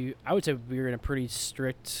 I would say we were in a pretty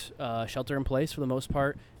strict shelter in place for the most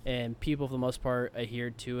part, and people for the most part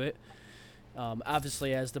adhered to it.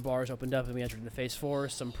 Obviously, as the bars opened up and we entered into phase 4,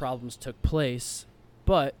 some problems took place,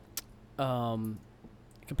 but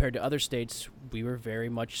compared to other states, we were very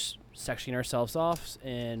much sectioning ourselves off,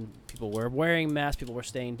 and people were wearing masks, people were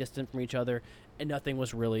staying distant from each other, and nothing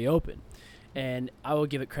was really open. And I will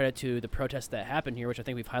give it credit to the protests that happened here, which I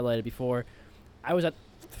think we've highlighted before. I was at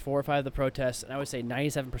 4 or 5 of the protests, and I would say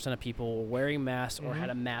 97% of people were wearing masks or had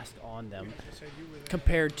a mask on them.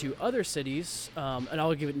 Compared to other cities, and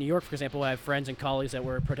I'll give it New York, for example. I have friends and colleagues that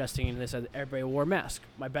were protesting, and they said everybody wore masks.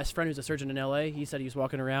 My best friend, who's a surgeon in LA, he said he was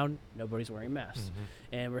walking around, nobody's wearing masks.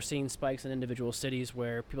 And we're seeing spikes in individual cities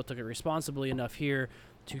where people took it responsibly enough here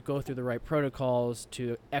to go through the right protocols,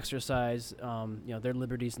 to exercise their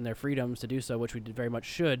liberties and their freedoms to do so, which we very much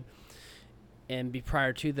should. And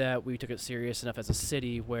prior to that, we took it serious enough as a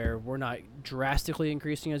city where we're not drastically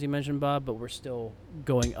increasing, as you mentioned, Bob, but we're still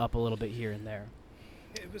going up a little bit here and there.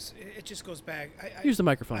 It just goes back. Use the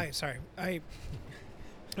microphone. I'm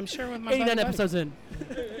sure with my 89 episodes in.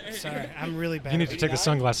 Sorry, I'm really bad. You need to take the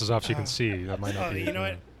sunglasses off so you can see. That might not be. You know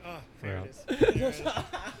what? Oh, there it is.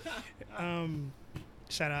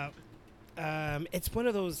 Shout out. It's one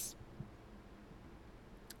of those.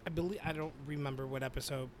 I don't remember what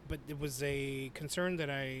episode, but it was a concern that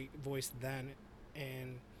I voiced then,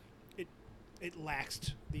 and it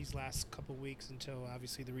laxed these last couple weeks until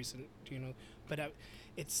obviously the recent, But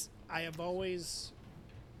I have always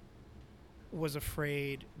was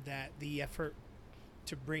afraid that the effort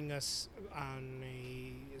to bring us on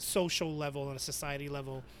a social level, on a society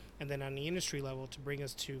level, and then on the industry level to bring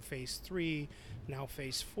us to phase 3, now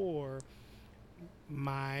phase 4.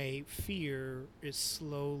 My fear is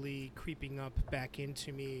slowly creeping up back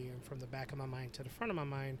into me, and from the back of my mind to the front of my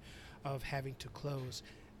mind, of having to close.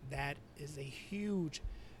 That is a huge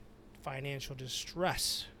financial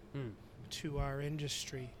distress to our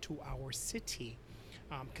industry, to our city,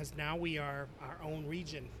 because now we are our own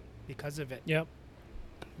region because of it. Yep.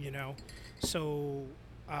 So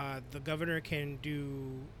the governor can do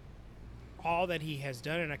all that he has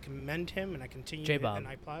done, and I commend him, and I continue J-Bob. and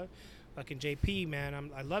I applaud. Fucking JP,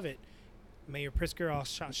 man, I love it. Mayor Pritzker, I'll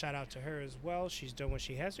shout out to her as well. She's done what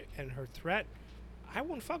she has to, and her threat, I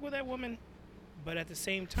wouldn't fuck with that woman, but at the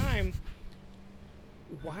same time,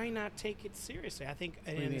 why not take it seriously? I think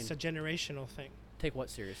it's a generational thing. Take what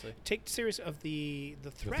seriously? Take serious of the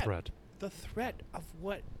threat. The threat of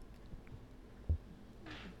what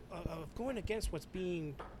of going against what's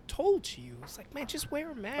being told to you. It's like, man, just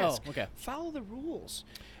wear a mask. Oh, okay. Follow the rules,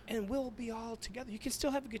 and we'll be all together. You can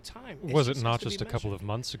still have a good time. Was it not just a couple of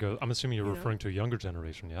months ago? I'm assuming you're referring to a younger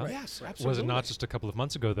generation, yeah? Right. Yes, absolutely. Was it not just a couple of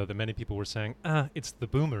months ago, though, that many people were saying, it's the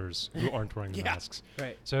boomers who aren't wearing the masks?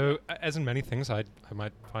 Right. So, as in many things, I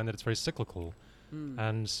might find that it's very cyclical.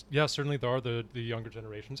 And, yeah, certainly there are the younger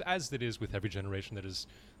generations, as it is with every generation that is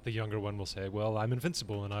the younger one will say, well, I'm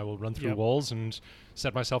invincible, and I will run through walls and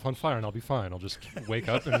set myself on fire, and I'll be fine. I'll just wake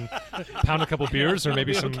up and pound a couple beers or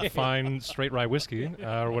maybe some fine straight rye whiskey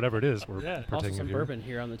or whatever it is we're partaking Also of some here. bourbon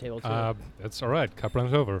here on the table, too. That's all right. Cup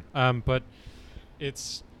runs over. But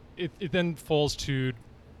it then falls to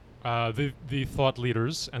the thought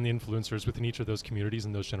leaders and the influencers within each of those communities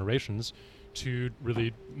and those generations to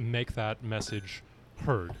really make that message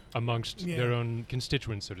heard amongst their own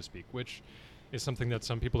constituents, so to speak, which is something that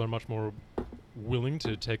some people are much more willing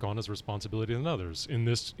to take on as a responsibility than others. In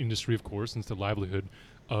this industry, of course, since the livelihood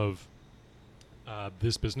of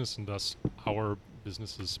this business and thus our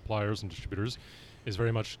business as suppliers and distributors is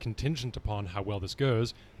very much contingent upon how well this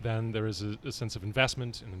goes, then there is a sense of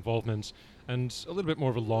investment and involvement and a little bit more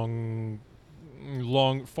of a long,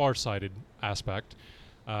 far-sighted aspect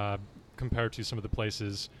compared to some of the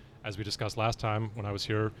places, as we discussed last time when I was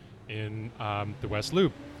here in the West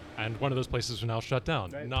Loop. And one of those places are now shut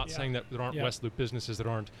down. Right. Not saying that there aren't West Loop businesses that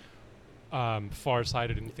aren't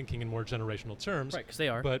far-sighted and thinking in more generational terms. Right, because they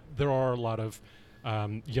are. But there are a lot of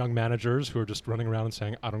young managers who are just running around and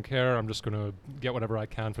saying, I don't care, I'm just going to get whatever I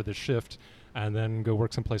can for this shift and then go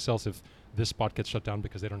work someplace else if this spot gets shut down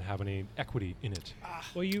because they don't have any equity in it.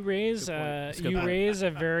 Well, you raise a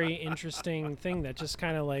very interesting thing that just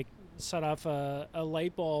kind of like set off a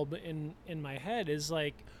light bulb in my head. Is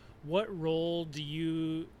like, what role do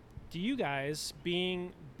you guys,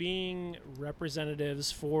 being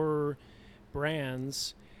representatives for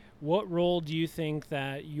brands, what role do you think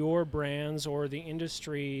that your brands or the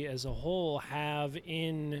industry as a whole have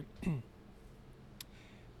in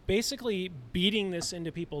basically beating this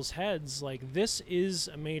into people's heads? Like, this is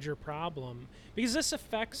a major problem because this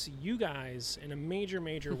affects you guys in a major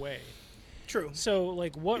way. True. So,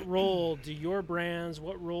 like, what role do your brands,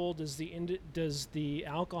 what role does the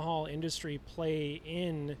alcohol industry play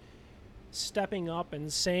in stepping up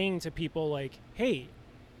and saying to people, like, hey,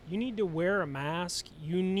 you need to wear a mask,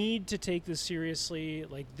 you need to take this seriously,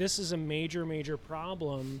 like, this is a major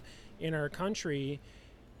problem in our country,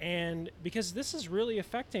 and because this is really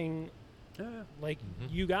affecting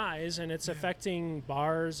you guys, and it's affecting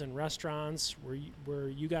bars and restaurants where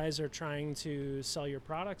you guys are trying to sell your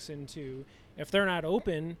products into, If they're not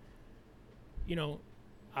open,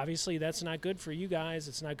 obviously that's not good for you guys.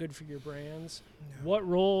 It's not good for your brands. No. What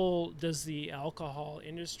role does the alcohol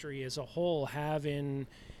industry as a whole have in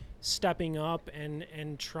stepping up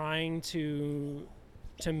and trying to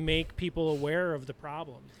make people aware of the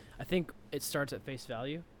problem? I think it starts at face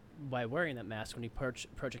value by wearing that mask when you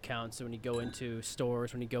approach accounts, and when you go into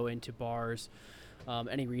stores, when you go into bars,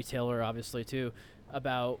 any retailer obviously too,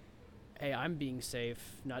 about, hey, I'm being safe,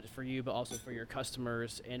 not for you, but also for your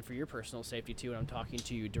customers and for your personal safety too, and I'm talking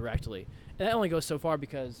to you directly. And that only goes so far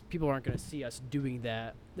because people aren't going to see us doing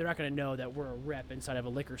that. They're not going to know that we're a rep inside of a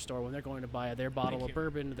liquor store when they're going to buy their bottle of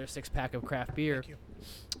bourbon, their 6-pack of craft beer,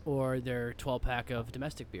 or their 12-pack of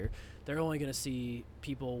domestic beer. They're only going to see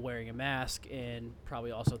people wearing a mask and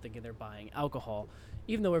probably also thinking they're buying alcohol,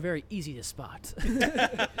 even though we're very easy to spot.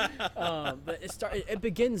 But it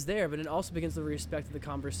begins there, but it also begins with respect to the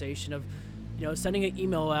conversation of, sending an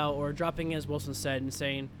email out or dropping, as Wilson said, and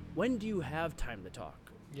saying, when do you have time to talk?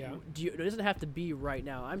 Yeah. It doesn't have to be right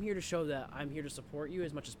now. I'm here to show that I'm here to support you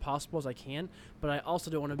as much as possible as I can, but I also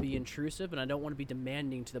don't want to be intrusive, and I don't want to be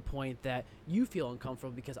demanding to the point that you feel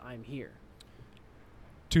uncomfortable because I'm here.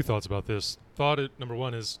 Two thoughts about this. Number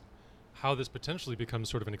one is how this potentially becomes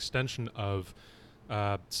sort of an extension of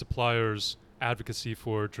suppliers' advocacy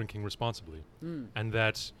for drinking responsibly. And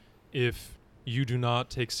that if you do not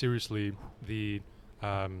take seriously the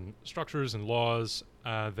structures and laws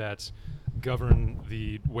that govern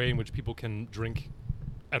the way in which people can drink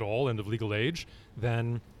at all and of legal age,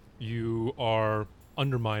 then you are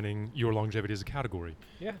undermining your longevity as a category.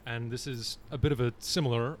 Yeah. And this is a bit of a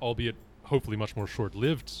similar, albeit hopefully much more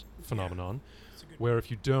short-lived phenomenon, where if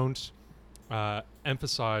you don't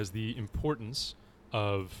emphasize the importance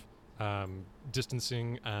of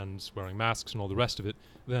distancing and wearing masks and all the rest of it,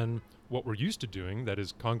 then what we're used to doing, that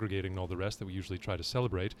is congregating and all the rest that we usually try to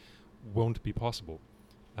celebrate, won't be possible.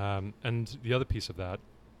 And the other piece of that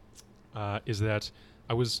is that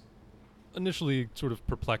I was initially sort of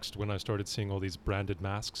perplexed when I started seeing all these branded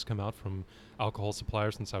masks come out from alcohol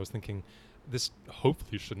suppliers, since I was thinking this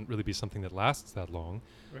hopefully shouldn't really be something that lasts that long.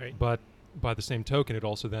 Right. But by the same token, it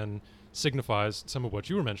also then signifies some of what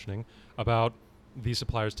you were mentioning about these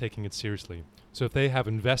suppliers taking it seriously. So if they have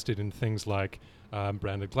invested in things like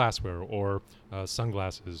branded glassware or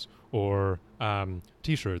sunglasses or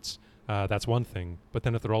T-shirts, that's one thing. But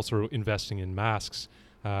then if they're also investing in masks,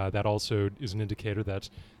 that also is an indicator that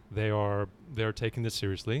they're taking this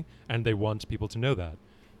seriously and they want people to know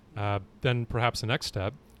that. Then perhaps the next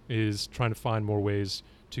step is trying to find more ways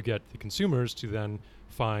to get the consumers to then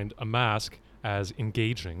find a mask as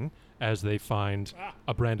engaging as they find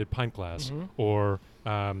a branded pint glass or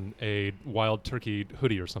a wild turkey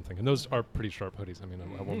hoodie or something. And those are pretty sharp hoodies. I mean,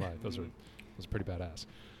 I won't lie. Those are pretty badass.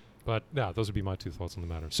 But yeah, those would be my two thoughts on the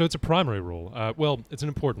matter. So it's a primary role. Well, it's an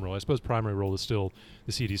important role. I suppose primary role is still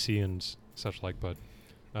the CDC and such like, but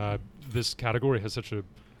this category has such a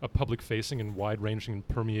public-facing and wide-ranging and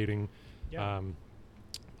permeating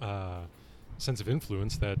sense of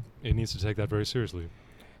influence that it needs to take that very seriously.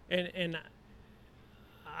 And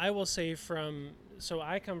I will say so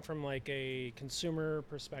I come from like a consumer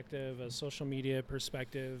perspective, a social media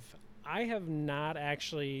perspective. I have not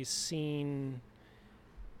actually seen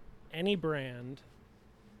any brand.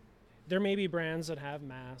 There may be brands that have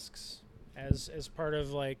masks as part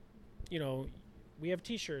of, like, we have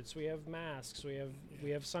T-shirts, we have masks, we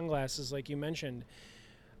have sunglasses, like you mentioned.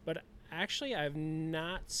 But actually, I've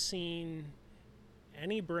not seen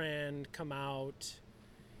any brand come out,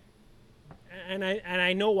 and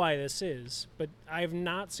I know why this is, but I've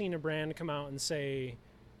not seen a brand come out and say,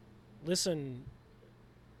 listen,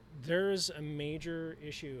 there's a major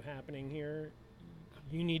issue happening here.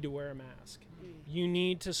 You need to wear a mask. You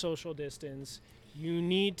need to social distance. You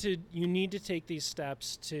need to take these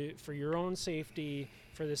steps for your own safety,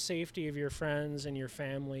 for the safety of your friends and your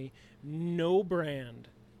family. No brand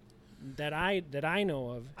that I know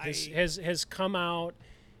of has come out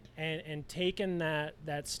and taken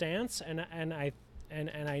that stance, and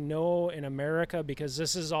I know in America, because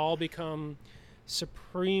this has all become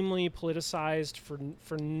supremely politicized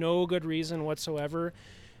for no good reason whatsoever,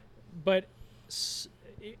 but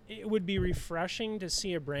it would be refreshing to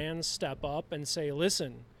see a brand step up and say,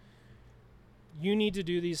 listen, you need to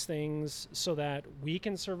do these things so that we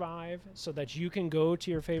can survive, so that you can go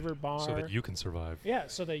to your favorite bar. So that you can survive. Yeah,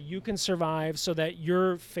 so that you can survive, so that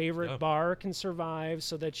your favorite bar can survive,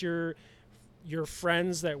 so that your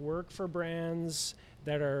friends that work for brands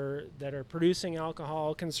that are producing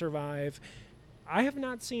alcohol can survive. I have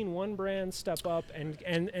not seen one brand step up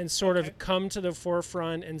and sort of come to the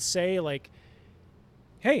forefront and say, like,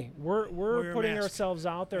 hey, we're Wear a putting mask. ourselves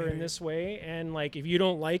out there in Right. this way, and like if you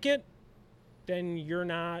don't like it, then you're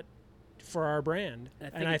not for our brand.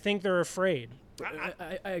 And I And I think think they're afraid.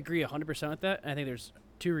 I agree 100% with that. I think there's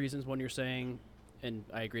two reasons. One, you're saying, and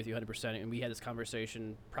I agree with you 100%. And we had this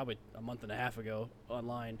conversation probably a month and a half ago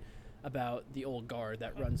online about the old guard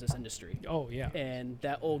that runs this industry. Oh yeah. And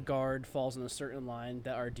that old guard falls in a certain line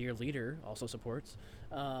that our dear leader also supports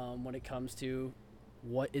when it comes to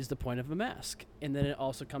what is the point of a mask. And then it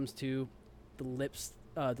also comes to the lips,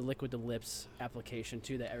 the liquid to lips application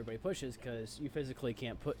too that everybody pushes, because you physically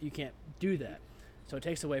can't do that. So it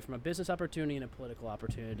takes away from a business opportunity and a political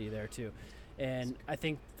opportunity there too. And I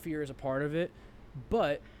think fear is a part of it.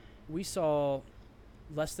 But we saw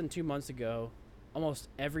less than 2 months ago almost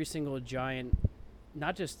every single giant,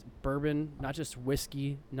 not just bourbon, not just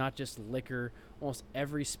whiskey, not just liquor, almost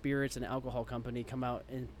every spirits and alcohol company come out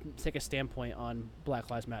and take a standpoint on Black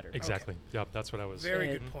Lives Matter. Exactly. Yep, that's what I was. Very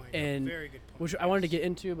And- good point. and Very good point. Which I wanted to get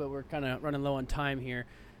into, but we're kind of running low on time here.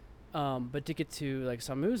 But to get to like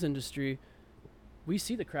Samu's industry, we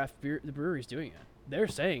see the the breweries doing it. They're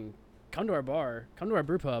saying, come to our bar, come to our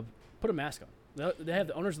brew pub, put a mask on. They have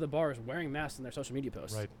the owners of the bars wearing masks in their social media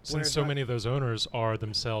posts. Right. Whereas Since so many of those owners are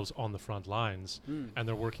themselves on the front lines Mm. and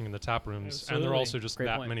they're working in the tap rooms, and there Absolutely. are also just Great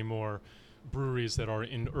that point. many more breweries that are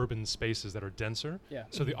in urban spaces that are denser. Yeah.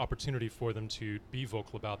 So the opportunity for them to be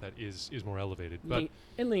vocal about that is more elevated. But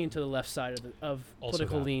lean to the left side of Also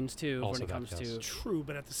political that. leans too when Also it that, comes yes. to True,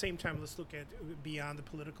 but at the same time, let's look at beyond the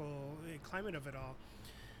political climate of it all.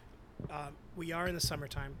 We are in the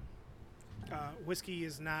summertime. Whiskey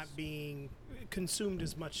is not being consumed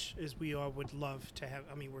as much as we all would love to have.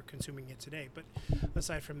 I mean, we're consuming it today, but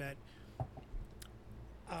aside from that,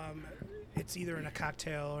 it's either in a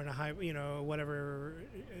cocktail or in a high, whatever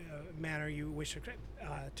manner you wish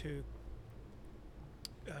to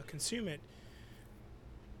consume it.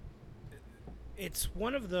 It's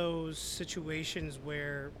one of those situations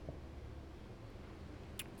where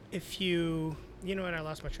if you know what, I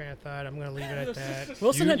lost my train of thought. I'm going to leave it at that.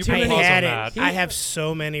 Wilson You- had you too put I many. pause had on it. that. I have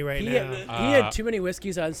so many right He now. had too many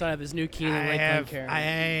whiskeys outside of his new Keenan I Lake Glencairn.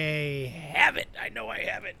 have it. I know I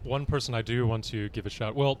have it. one person I do want to give a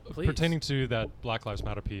shout. Well, Please. pertaining to that Black Lives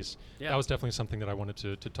Matter piece, Yeah. that was definitely something that I wanted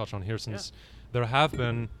to touch on here, since there have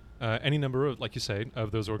been any number of, like you say, of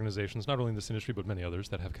those organizations, not only in this industry but many others,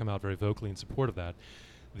 that have come out very vocally in support of that.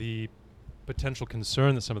 The potential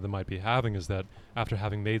concern that some of them might be having is that after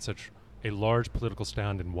having made such a large political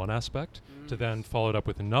stand in one aspect, to then follow it up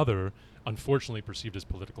with another, unfortunately perceived as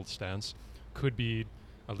political stance, could be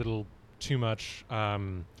a little too much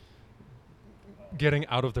getting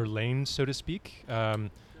out of their lane, so to speak.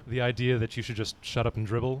 The idea that you should just shut up and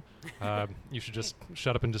dribble, you should just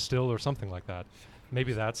shut up and distill, or something like that.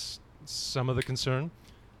 Maybe that's some of the concern.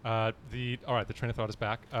 All right, the train of thought is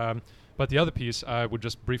back. But the other piece, I would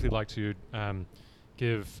just briefly like to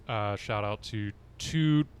give a shout out to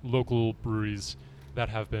 2 local breweries that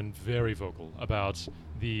have been very vocal about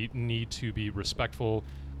the need to be respectful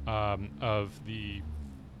of the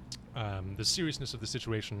seriousness of the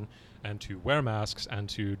situation, and to wear masks and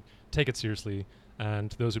to take it seriously.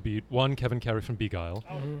 And those would be, one, Kevin Carey from Beguile.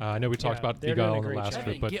 I know we talked Yeah, about they're doing Beguile a on the great last job.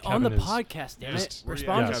 trip, but get Kevin on the is podcast, damn it. Just-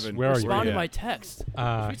 Respond, Yes, Kevin, where are you? respond to Yeah. my text.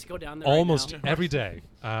 Uh, We should go down there right almost now. every day,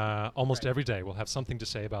 almost every day, we'll have something to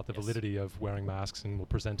say about the validity of wearing masks, and we'll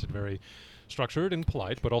present it very structured and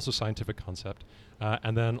polite, but also scientific concept.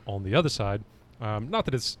 And then on the other side, not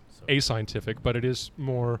that it's ascientific, but it is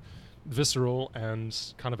more visceral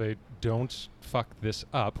and kind of a don't fuck this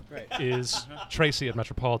up, Right. is Tracy at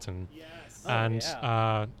Metropolitan. Yes. And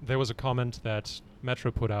yeah. there was a comment that Metro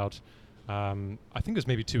put out, I think it was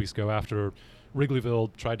maybe 2 weeks ago, after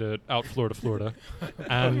Wrigleyville tried to out Florida,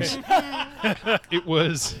 and it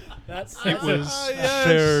was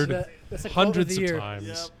shared that's a quote of hundreds the of year.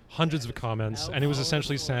 times, hundreds of comments, and it was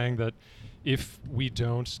essentially saying that if we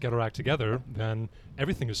don't get our act together, then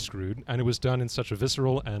everything is screwed. And it was done in such a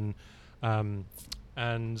visceral and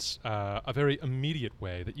a very immediate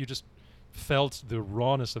way that you just felt the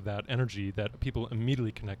rawness of that energy that people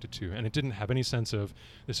immediately connected to. And it didn't have any sense of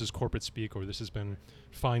this is corporate speak or this has been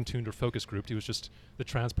fine-tuned or focus grouped. It was just the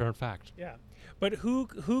transparent fact. Yeah, but who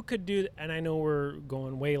could do? And I know we're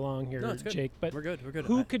going way long here, No, it's good. Jake. But We're good. We're good.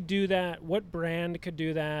 who could do that? What brand could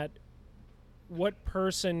do that? What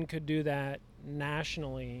person could do that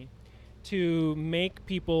nationally to make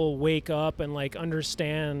people wake up and like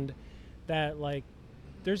understand that like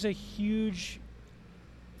there's a huge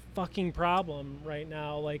fucking problem right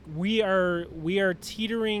now. Like we are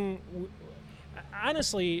teetering.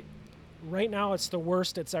 Honestly, right now it's the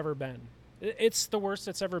worst it's ever been. It's the worst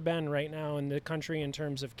it's ever been right now in the country in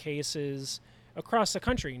terms of cases across the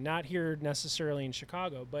country, not here necessarily in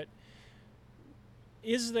Chicago, but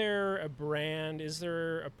is there a brand, is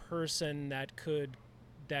there a person that could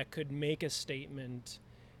make a statement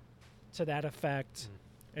to that effect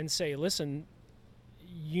and say, listen,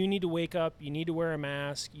 you need to wake up, you need to wear a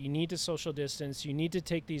mask, you need to social distance, you need to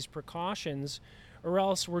take these precautions, or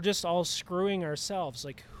else we're just all screwing ourselves.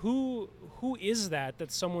 Like, who is that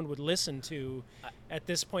someone would listen to at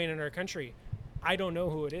this point in our country? I don't know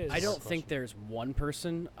who it is. I don't think there's one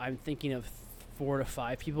person. I'm thinking of 4 to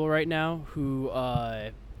 5 people right now who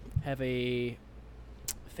have a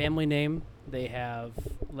family name, they have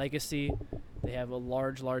legacy, they have a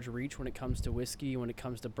large reach when it comes to whiskey, when it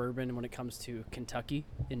comes to bourbon, and when it comes to Kentucky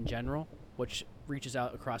in general, which reaches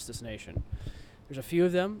out across this nation. There's a few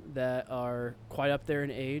of them that are quite up there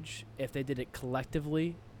in age. If they did it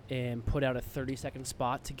collectively and put out a 30-second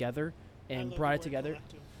spot together and brought it together,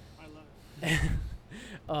 I love it.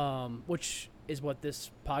 which is what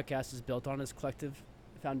this podcast is built on, is collective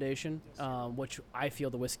foundation, which I feel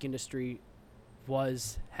the whiskey industry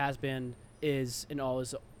has been, is, and all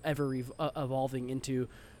is ever evolving into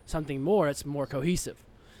something more. It's more cohesive.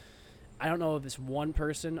 I don't know if it's one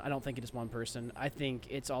person. I don't think it is one person. I think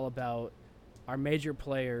it's all about our major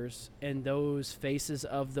players and those faces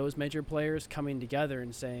of those major players coming together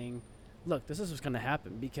and saying, look, this is what's going to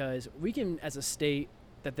happen, because we can, as a state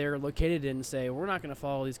that they're located in, say, we're not going to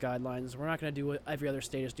follow these guidelines. We're not going to do what every other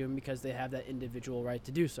state is doing because they have that individual right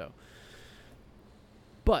to do so.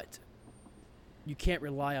 But you can't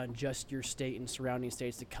rely on just your state and surrounding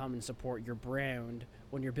states to come and support your brand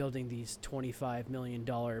when you're building these $25 million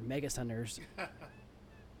mega centers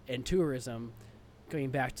and tourism. Going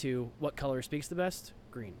back to what color speaks the best?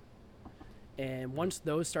 Green. And once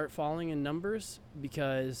those start falling in numbers,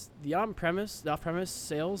 because the off-premise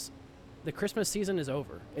sales, the Christmas season is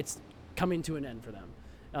over. It's coming to an end for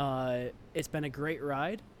them. It's been a great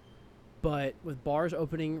ride, but with bars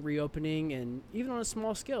reopening, and even on a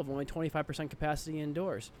small scale of only 25% capacity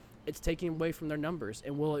indoors, it's taking away from their numbers.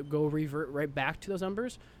 And will it go revert right back to those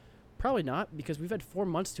numbers? Probably not, because we've had 4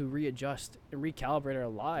 months to readjust and recalibrate our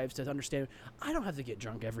lives to understand I don't have to get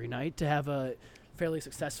drunk every night to have a fairly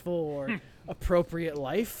successful or appropriate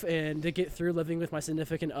life and to get through living with my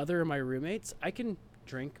significant other or my roommates. I can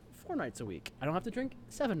drink 4 nights a week. I don't have to drink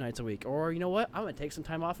 7 nights a week. Or, you know what? I'm going to take some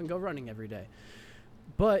time off and go running every day.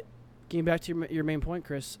 But getting back to your main point,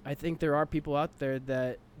 Chris, I think there are people out there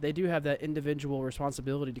that they do have that individual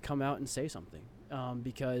responsibility to come out and say something,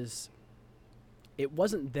 because it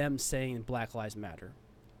wasn't them saying Black Lives Matter.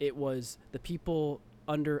 It was the people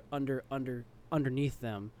underneath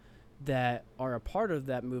them that are a part of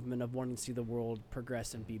that movement of wanting to see the world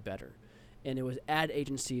progress and be better. And it was ad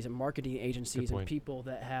agencies and marketing agencies and people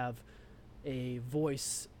that have a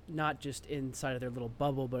voice, not just inside of their little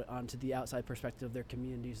bubble, but onto the outside perspective of their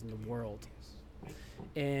communities in the world.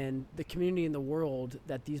 And the community in the world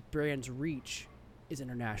that these brands reach is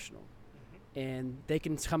international. And they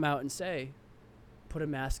can come out and say, put a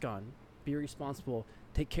mask on, be responsible,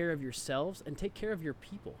 take care of yourselves, and take care of your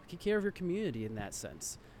people. Take care of your community in that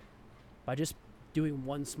sense by just doing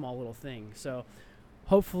one small little thing. So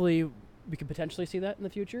hopefully we could potentially see that in the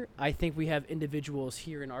future. I think we have individuals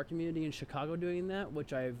here in our community in Chicago doing that,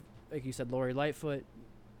 which like you said, Lori Lightfoot,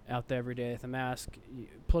 out there every day with a mask.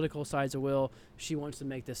 Political sides of will. She wants to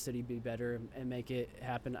make this city be better and make it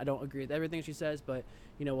happen. I don't agree with everything she says, but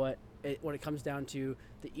you know what? When it comes down to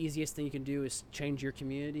the easiest thing you can do is change your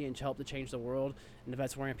community and to help to change the world. And if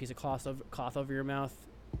that's wearing a piece of cloth over your mouth,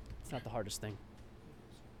 it's not the hardest thing.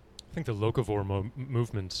 I think the locavore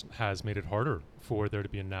movement has made it harder for there to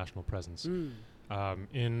be a national presence.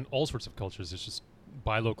 In all sorts of cultures, it's just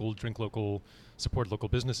buy local, drink local, support local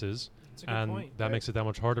businesses. That's a good and point, that right? makes it that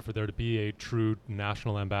much harder for there to be a true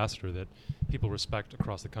national ambassador that people respect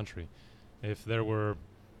across the country. If there were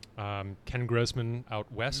Ken Grossman out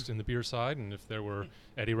west in the beer side, and if there were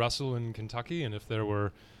Eddie Russell in Kentucky, and if there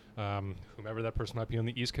were whomever that person might be on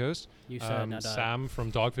the East Coast, You said not Sam from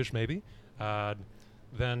Dogfish maybe,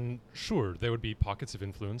 then sure, there would be pockets of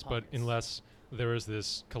influence, but unless there is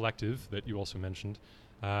this collective that you also mentioned,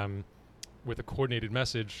 with a coordinated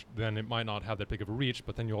message, then it might not have that big of a reach,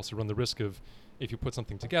 but then you also run the risk of, if you put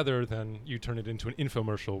something together, then you turn it into an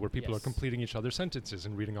infomercial where people are Yes. completing each other's sentences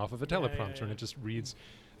and reading off of a Yeah, teleprompter, and it just reads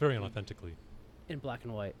very unauthentically In black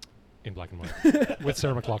and white. in black and white, with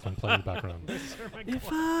Sarah McLachlan playing in the background. If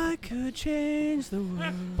I could change the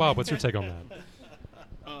world. Bob, what's your take on that?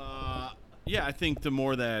 Yeah, I think the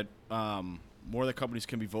more that companies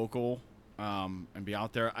can be vocal and be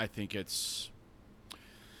out there, I think it's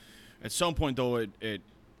at some point though it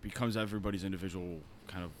becomes everybody's individual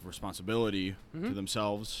kind of responsibility to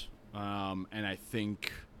themselves And I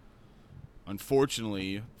think,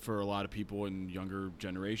 unfortunately, for a lot of people in younger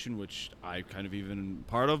generation, which I kind of even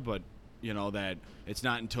part of, but that it's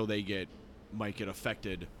not until they might get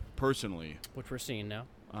affected personally, which we're seeing now.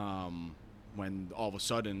 When all of a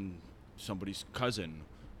sudden somebody's cousin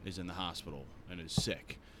is in the hospital and is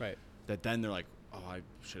sick, right? That then they're like, oh, I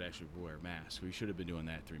should actually wear a mask. We should have been doing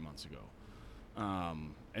that 3 months ago.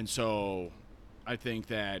 And so I think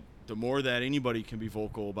that the more that anybody can be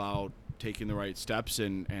vocal about taking the right steps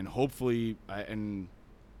and hopefully, and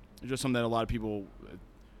it's just something that a lot of people,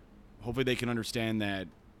 hopefully they can understand that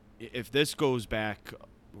if this rolls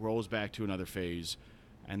back to another phase,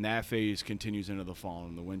 and that phase continues into the fall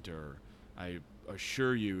and the winter, I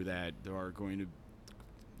assure you that there's going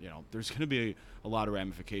to be a lot of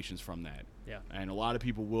ramifications from that. Yeah. And a lot of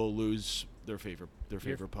people will lose their favorite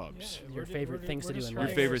pubs. Yeah, Your favorite things to do in Your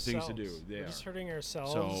life. favorite things to do. We're Yeah. just hurting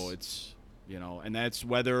ourselves. So it's, and that's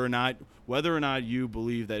whether or not you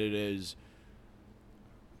believe that it is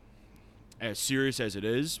as serious as it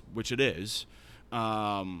is, which it is,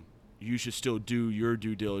 you should still do your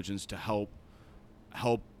due diligence to help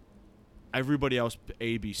everybody else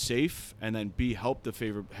be safe, and then help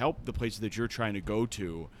the places that you're trying to go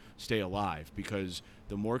to stay alive, because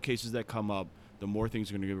the more cases that come up, the more things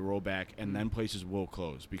are going to get rolled back, and then places will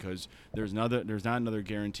close, because there's not another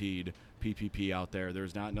guaranteed PPP out there.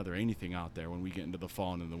 There's not another anything out there when we get into the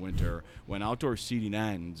fall and in the winter. When outdoor seating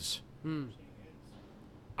ends,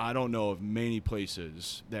 I don't know of many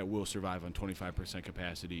places that will survive on 25%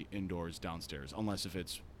 capacity indoors downstairs, unless if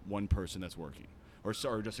it's one person that's working. Or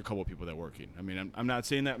just a couple of people that are working. I mean, I'm not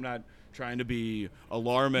saying that. I'm not trying to be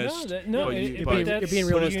alarmist. You're being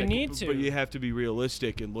realistic. You need to. But you have to be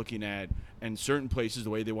realistic in looking at, and certain places,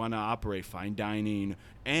 the way they want to operate, fine dining,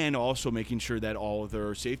 and also making sure that all of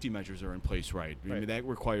their safety measures are in place right. I mean, that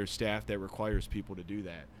requires staff, that requires people to do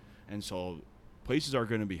that. And so places are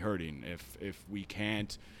going to be hurting if we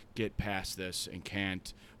can't get past this and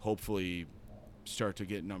can't hopefully start to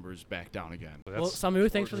get numbers back down again. Well, Samu,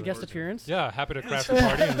 thanks for the guest appearance. Yeah, happy to crash the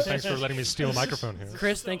party, and thanks for letting me steal a microphone here.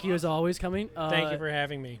 Chris, thank you as always coming. Thank you for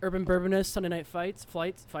having me. Urban Bourbonist, Sunday night fights.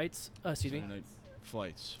 Excuse me.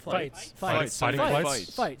 Flights. Fights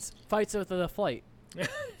with the flight.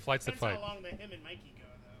 Flights that Depends fight. how long that him and Mikey go,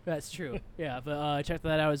 though. That's true. Yeah, but check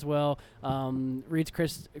that out as well. Reads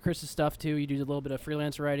Chris's stuff too. You do a little bit of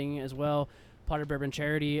freelance writing as well. Potter Bourbon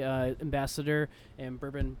Charity ambassador and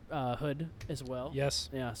Bourbon Hood as well. Yes.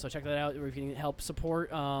 Yeah, so check that out. If you can help support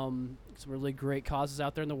some really great causes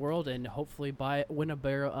out there in the world, and hopefully win a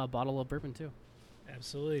bottle of bourbon too.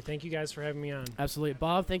 Absolutely. Thank you guys for having me on. Absolutely,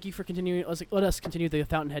 Bob. Thank you for continuing. Let us continue the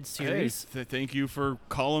Fountainhead series. Hey, thank you for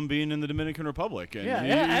Colin being in the Dominican Republic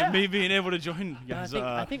and me being able to join. Guys,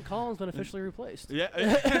 I think Colin's been officially replaced. Yeah.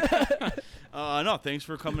 No, thanks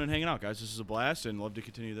for coming and hanging out, guys. This is a blast, and love to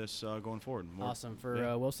continue this going forward. Awesome.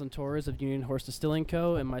 For Wilson Torres of Union Horse Distilling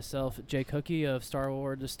Co. and myself, Jay Cookie of Star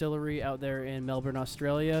Wars Distillery out there in Melbourne,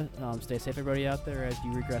 Australia. Stay safe, everybody out there, as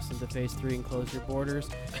you regress into Phase 3 and close your borders.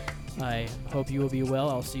 I hope you will be well.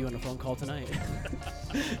 I'll see you on a phone call tonight.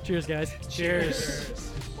 Cheers, guys. Cheers.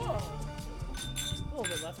 Whoa. A little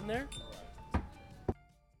bit left in there.